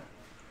Arteaga,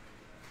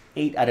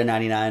 8 out of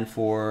 99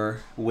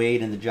 for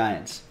Wade and the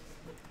Giants.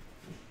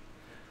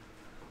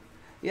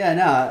 Yeah,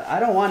 no, I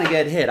don't want to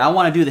get hit. I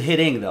want to do the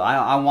hitting though.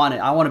 I want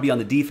to be on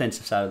the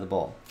defensive side of the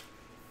ball.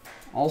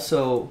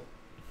 Also,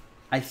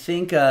 I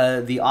think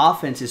the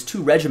offense is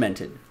too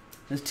regimented.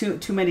 There's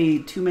too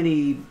many.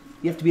 You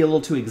have to be a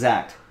little too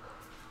exact.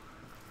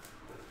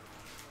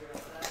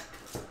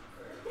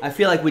 I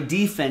feel like with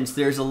defense,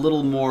 there's a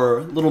little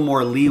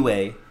more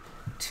leeway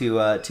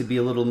to be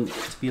a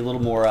little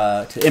more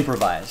to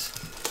improvise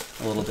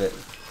a little bit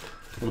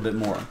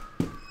more.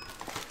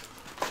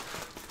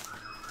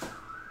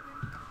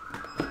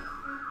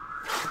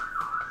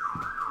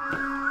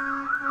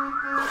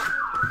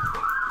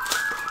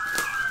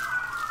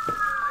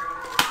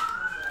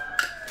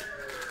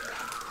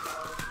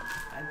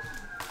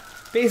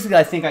 Basically,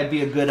 I think I'd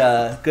be a good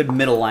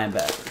middle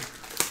linebacker.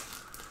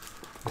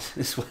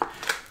 This way, I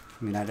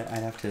mean, I'd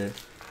have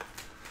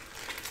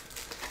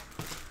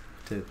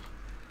to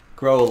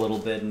grow a little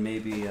bit and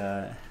maybe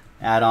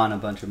add on a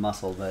bunch of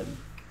muscle. But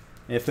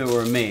if it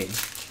were me,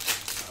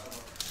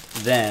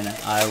 then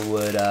I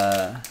would.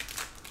 I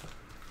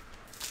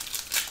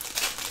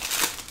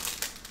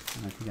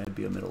think I'd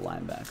be a middle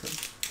linebacker.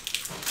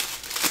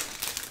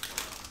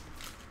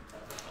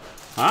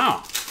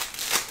 Wow.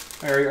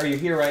 Are you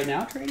here right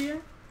now,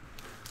 Tradier?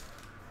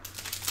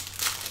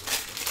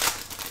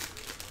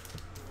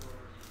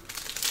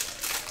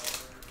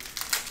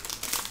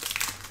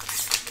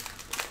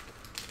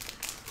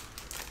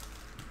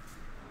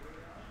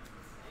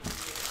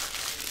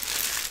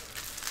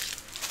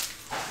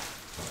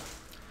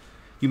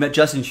 You met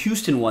Justin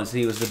Houston once, and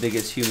he was the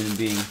biggest human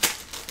being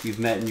you've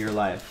met in your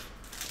life.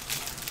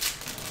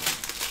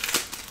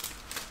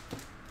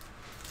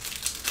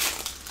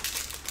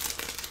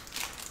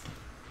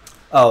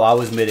 Oh, I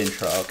was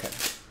mid-intro. Okay.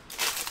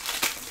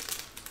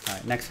 All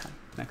right, next time.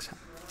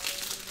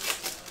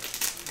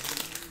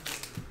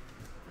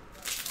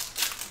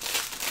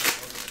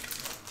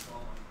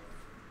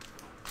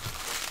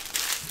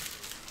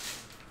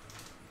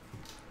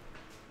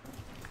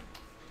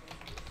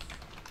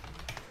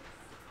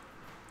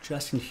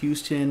 Justin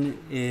Houston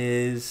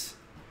is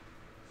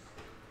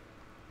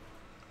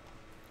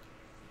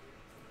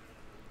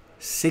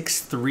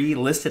 6'3",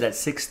 listed at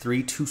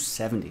 6'3",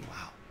 270. Wow.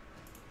 I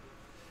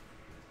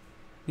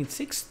mean,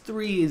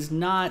 6'3" is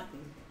not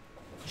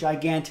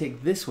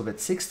gigantic this way, but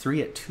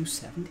 6'3" at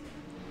 270?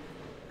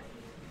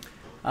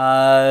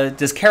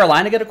 Does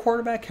Carolina get a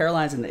quarterback?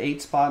 Carolina's in the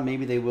 8 spot.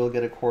 Maybe they will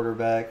get a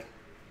quarterback.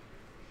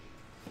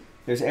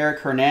 There's Eric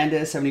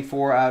Hernandez,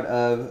 74 out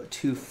of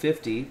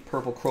 250.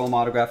 Purple chrome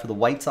autograph for the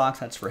White Sox.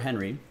 That's for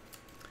Henry.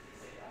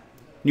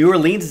 New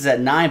Orleans is at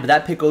 9, but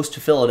that pick goes to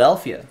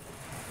Philadelphia.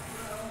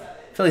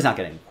 Philly's not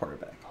getting a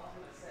quarterback.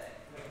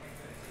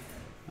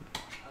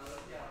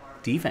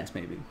 Defense,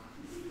 maybe.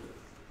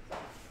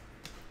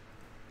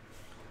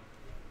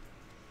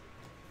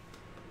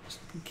 Just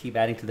keep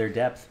adding to their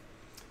depth.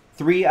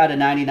 3 out of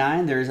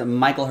 99. There's a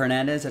Michael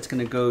Hernandez. That's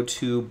going to go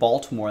to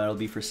Baltimore. That'll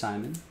be for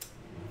Simon.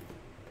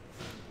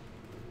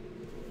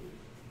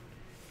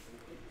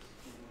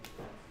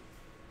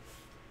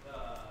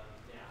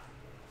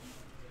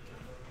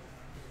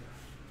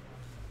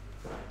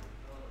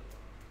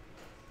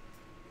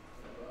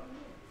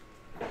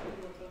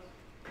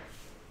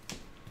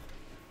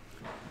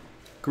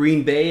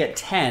 Green Bay at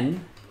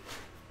 10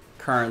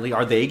 currently.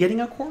 Are they getting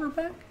a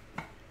quarterback?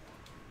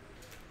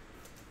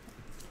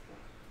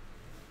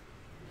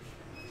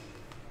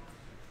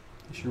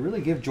 They should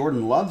really give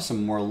Jordan Love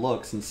some more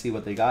looks and see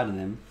what they got in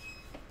him.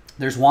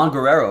 There's Juan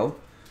Guerrero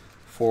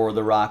for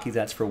the Rockies.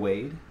 That's for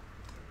Wade.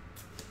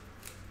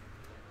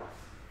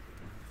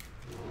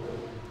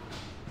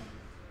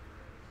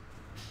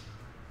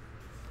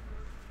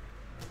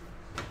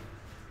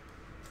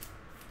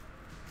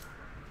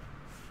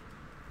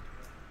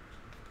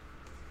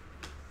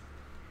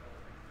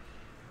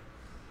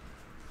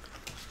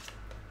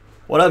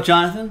 What up,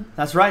 Jonathan?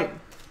 That's right.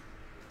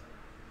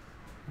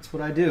 That's what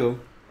I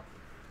do.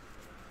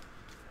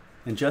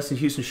 And Justin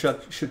Houston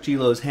shook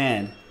G-Lo's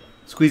hand.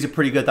 Squeezed it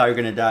pretty good, thought you were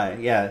going to die.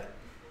 Yeah.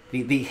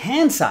 The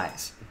hand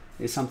size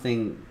is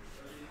something,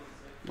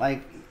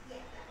 like,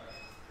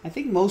 I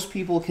think most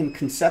people can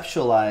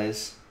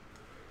conceptualize,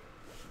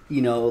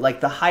 you know,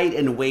 like the height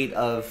and weight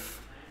of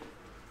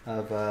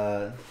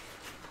a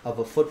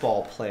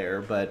football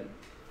player, but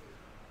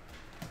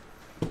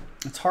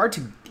it's hard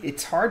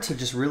to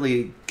just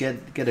really get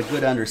a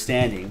good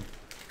understanding,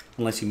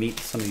 unless you meet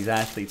some of these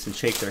athletes and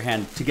shake their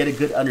hand, to get a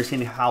good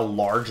understanding of how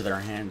large their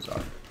hands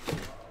are.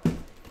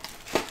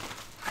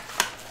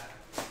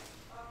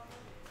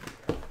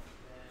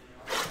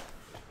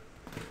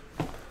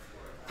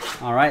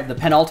 All right, the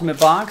penultimate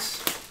box.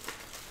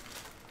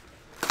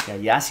 Yeah,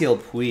 Yasiel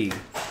Puig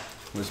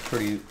was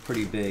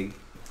pretty big,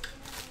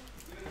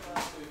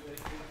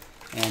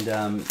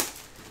 and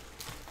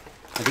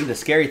I think the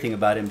scary thing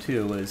about him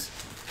too was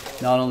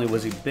not only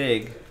was he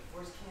big,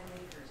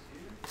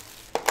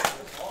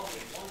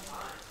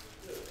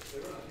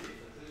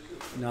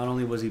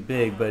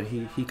 but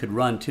he could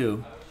run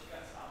too.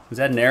 Was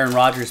that an Aaron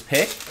Rodgers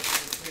pick?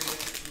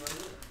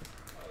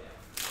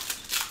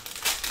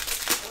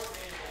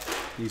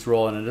 He's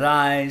rolling his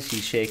eyes.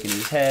 He's shaking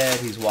his head.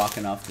 He's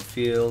walking off the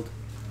field.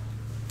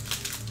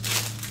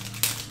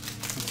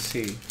 Let's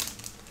see.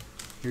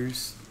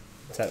 Here's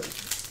that.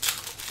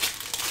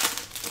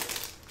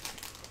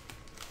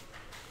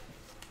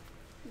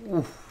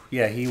 Oof,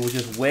 yeah, he was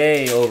just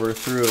way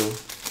overthrew.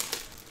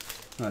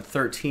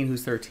 13.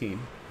 Who's 13?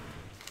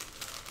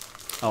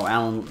 Oh,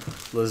 Alan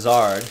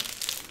Lazard.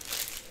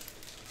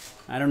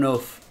 I don't know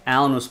if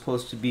Alan was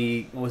supposed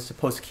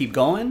to keep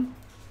going.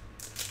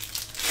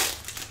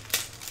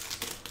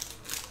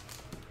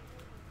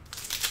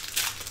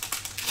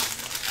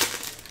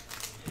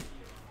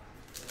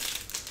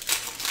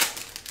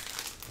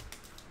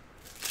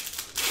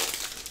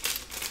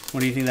 What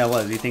do you think that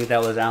was? Do you think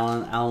that was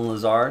Alan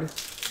Lazard?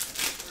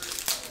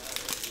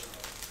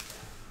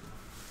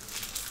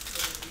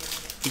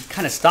 He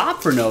kind of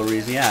stopped for no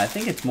reason. Yeah, I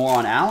think it's more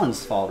on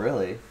Alan's fault,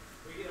 really.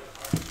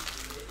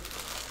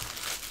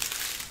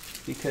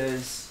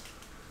 Because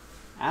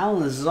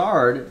Alan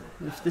Lazard,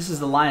 if this is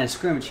the line of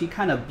scrimmage, he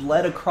kind of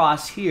bled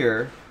across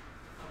here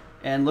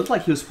and looked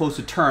like he was supposed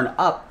to turn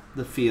up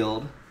the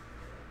field,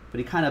 but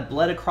he kind of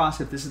bled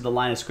across, if this is the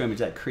line of scrimmage,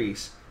 that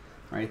crease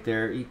right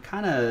there. He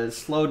kind of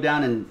slowed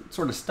down and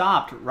sort of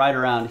stopped right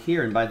around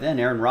here, and by then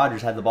Aaron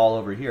Rodgers had the ball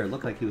over here. It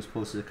looked like he was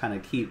supposed to kind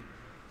of keep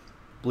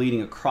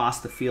bleeding across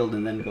the field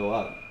and then go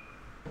up.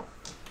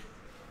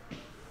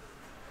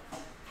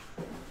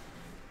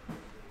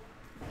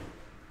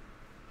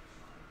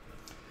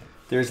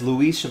 There's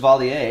Luis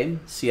Chevalier,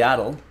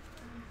 Seattle.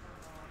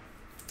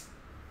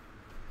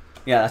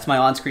 Yeah, that's my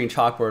on-screen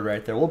chalkboard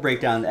right there. We'll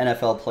break down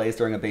NFL plays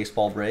during a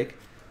baseball break.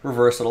 We're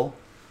versatile.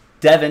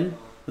 Devin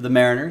for the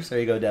Mariners. There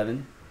you go,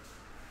 Devin.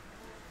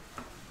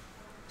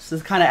 This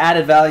is the kind of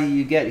added value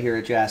you get here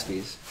at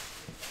Jaspy's.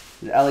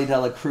 Ellie De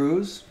La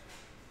Cruz,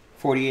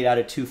 48 out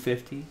of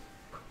 250.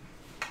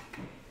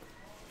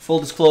 Full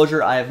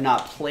disclosure, I have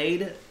not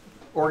played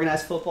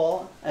organized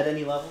football at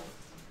any level.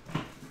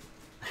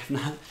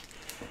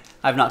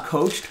 I've not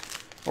coached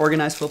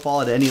organized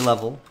football at any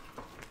level.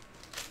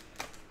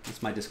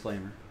 That's my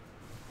disclaimer.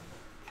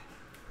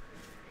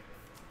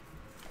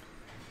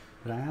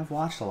 But I have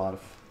watched a lot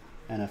of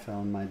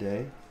NFL in my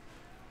day.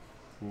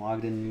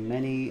 Logged in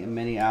many,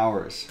 many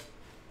hours.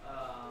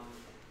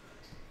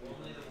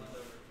 Only the ones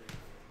over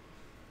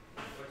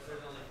 3. Which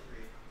there's only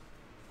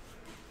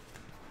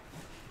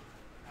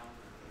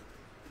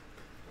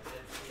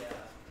 3. Yeah.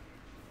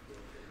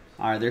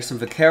 All right, there's some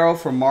Vaquero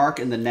for Mark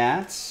and the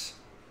Nats.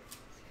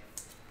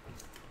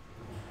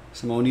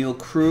 Some O'Neal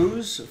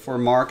Cruz for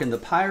Mark and the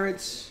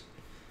Pirates.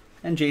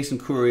 And Jason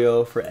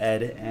Curio for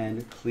Ed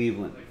and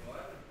Cleveland.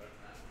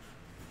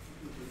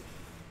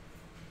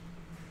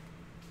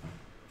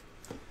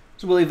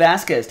 It's Willie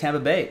Vasquez, Tampa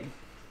Bay.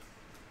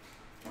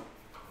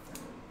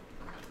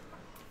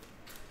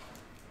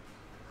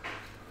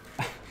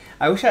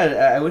 I wish I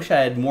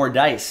had more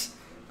dice,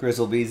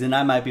 Grizzlebees, then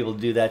I might be able to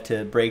do that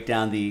to break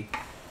down the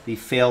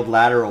failed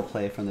lateral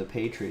play from the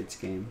Patriots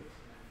game.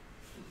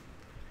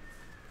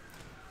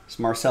 It's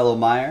Marcelo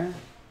Meyer,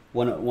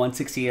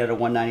 168 out of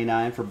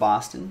 199 for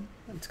Boston.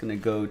 It's going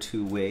to go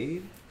to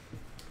Wade.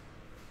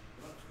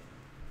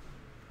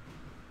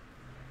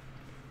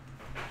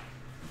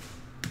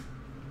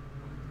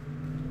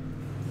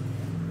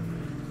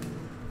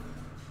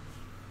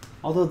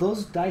 Although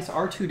those dice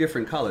are 2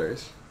 different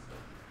colors.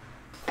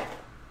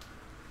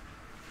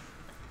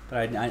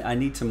 But I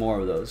need some more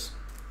of those.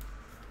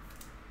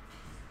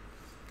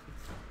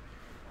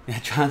 Yeah,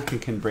 Jonathan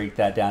can break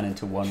that down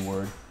into one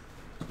word.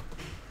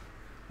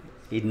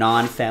 A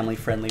non-family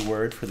friendly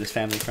word for this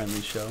family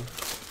friendly show.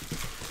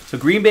 So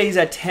Green Bay's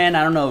at 10.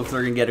 I don't know if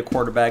they're going to get a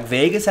quarterback.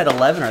 Vegas at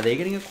 11. Are they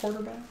getting a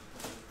quarterback?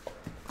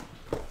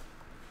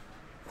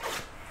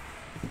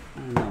 I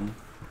don't know.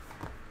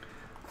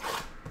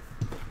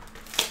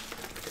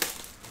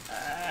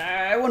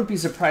 I wouldn't be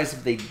surprised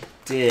if they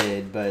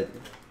did, but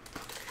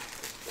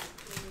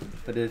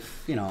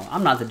if, you know,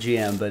 I'm not the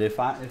GM, but if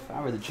I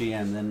were the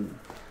GM, then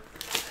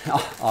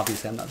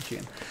obviously I'm not the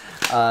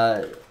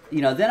GM.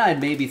 You know, then I'd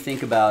maybe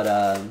think about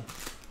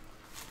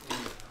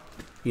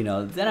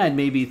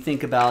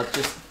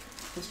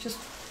just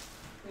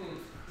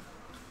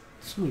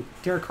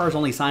Derek Carr's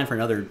only signed for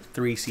another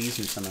 3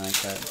 seasons, something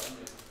like that.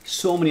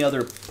 So many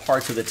other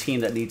parts of the team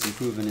that needs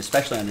improvement,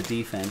 especially on the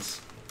defense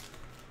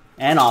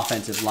and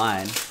offensive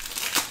line.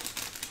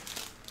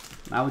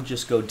 I would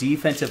just go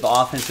defensive,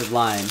 offensive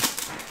line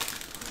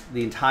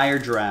the entire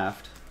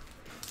draft.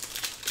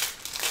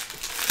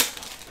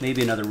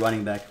 Maybe another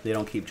running back if they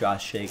don't keep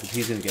Josh Shea, because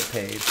he's going to get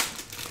paid.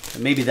 But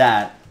maybe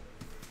that.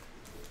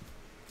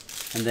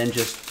 And then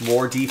just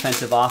more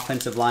defensive,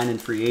 offensive line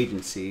and free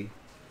agency.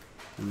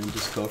 And then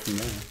just go from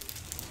there.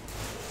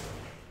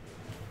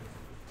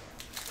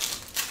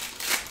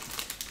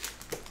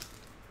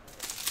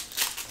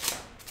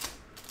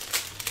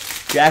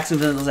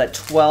 Jacksonville's at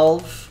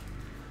 12.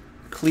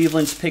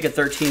 Cleveland's pick at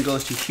 13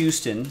 goes to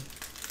Houston.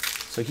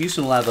 So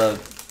Houston will have a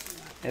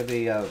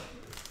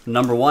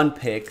number 1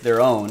 pick,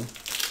 their own.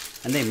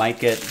 And they might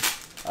get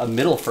a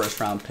middle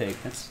first-round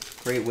pick. That's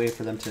a great way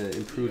for them to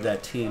improve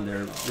that team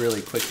there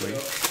really quickly.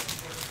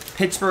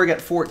 Pittsburgh at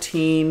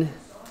 14.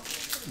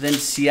 Then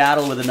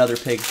Seattle with another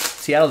pick.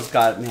 Seattle's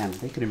got, man,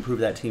 they could improve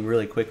that team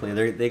really quickly.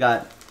 They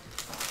got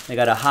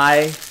a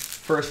high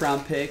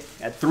first-round pick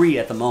at 3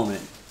 at the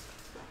moment.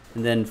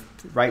 And then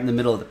right in the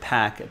middle of the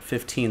pack at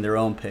 15, their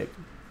own pick.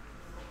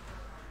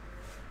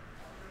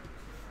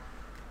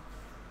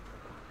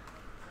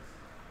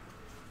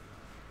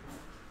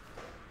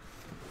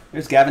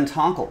 There's Gavin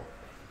Tonkel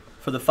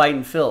for the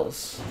Fightin'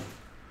 Phils.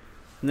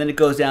 And then it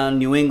goes down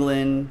New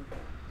England,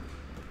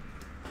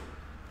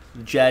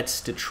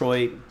 Jets,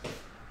 Detroit,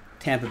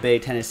 Tampa Bay,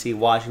 Tennessee,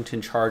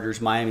 Washington, Chargers,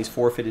 Miami's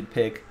forfeited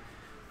pick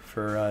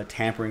for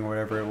tampering or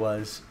whatever it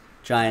was.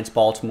 Giants,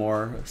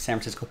 Baltimore, San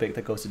Francisco pick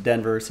that goes to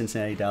Denver,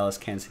 Cincinnati, Dallas,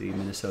 Kansas City,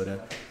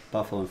 Minnesota,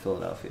 Buffalo, and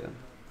Philadelphia.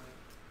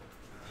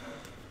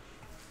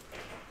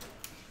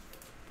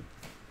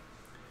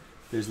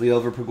 There's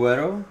Liover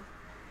Peguero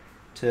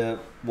to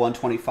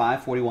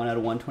 125, 41 out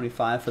of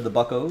 125 for the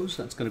Buccos.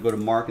 That's going to go to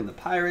Mark and the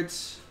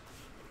Pirates.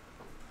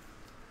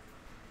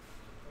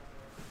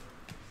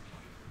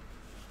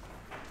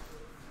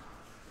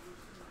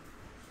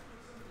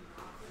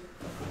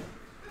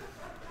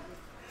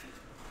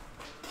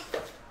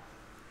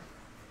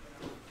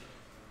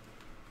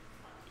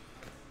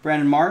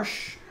 Brandon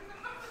Marsh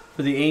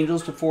for the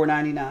Angels to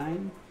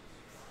 499.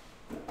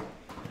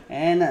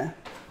 And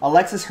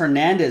Alexis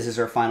Hernandez is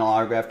our final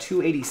autograph.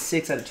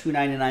 286 out of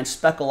 299.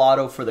 Speckle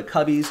auto for the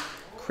Cubbies.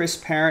 Chris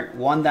Parent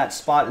won that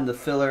spot in the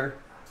filler.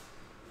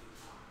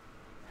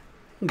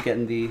 I'm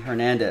getting the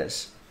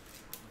Hernandez.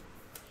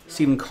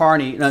 Stephen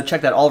Carney. No, check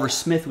that. Oliver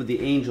Smith with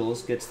the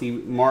Angels gets the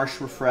Marsh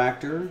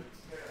refractor.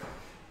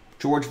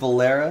 George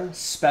Valera,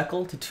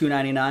 Speckle to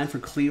 299 for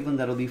Cleveland.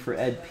 That'll be for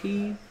Ed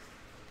P.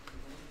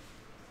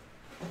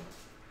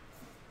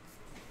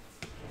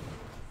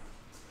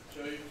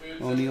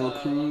 O'Neal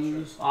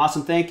Cruz.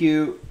 Awesome, thank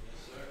you.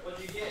 What'd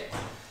you get?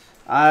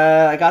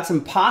 I got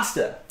some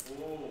pasta.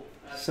 Ooh,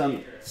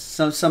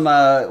 Some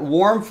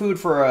warm food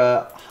for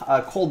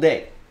a cold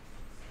day.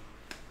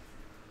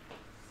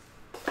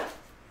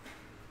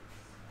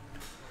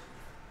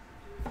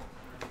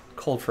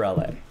 Cold for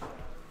LA.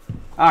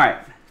 All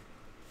right.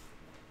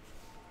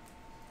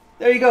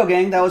 There you go,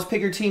 gang. That was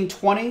Pick Your Team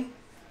 20.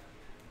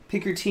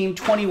 Pick Your Team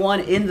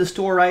 21 in the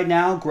store right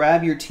now.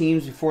 Grab your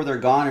teams before they're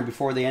gone or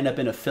before they end up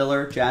in a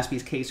filler.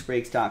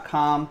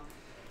 JaspysCaseBreaks.com.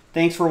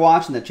 Thanks for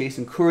watching. That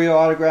Jason Curio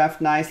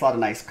autograph. Nice. A lot of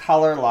nice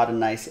color. A lot of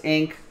nice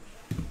ink.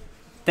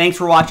 Thanks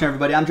for watching,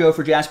 everybody. I'm Joe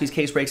for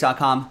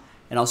JaspysCaseBreaks.com,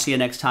 and I'll see you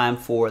next time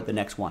for the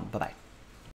next one. Bye-bye.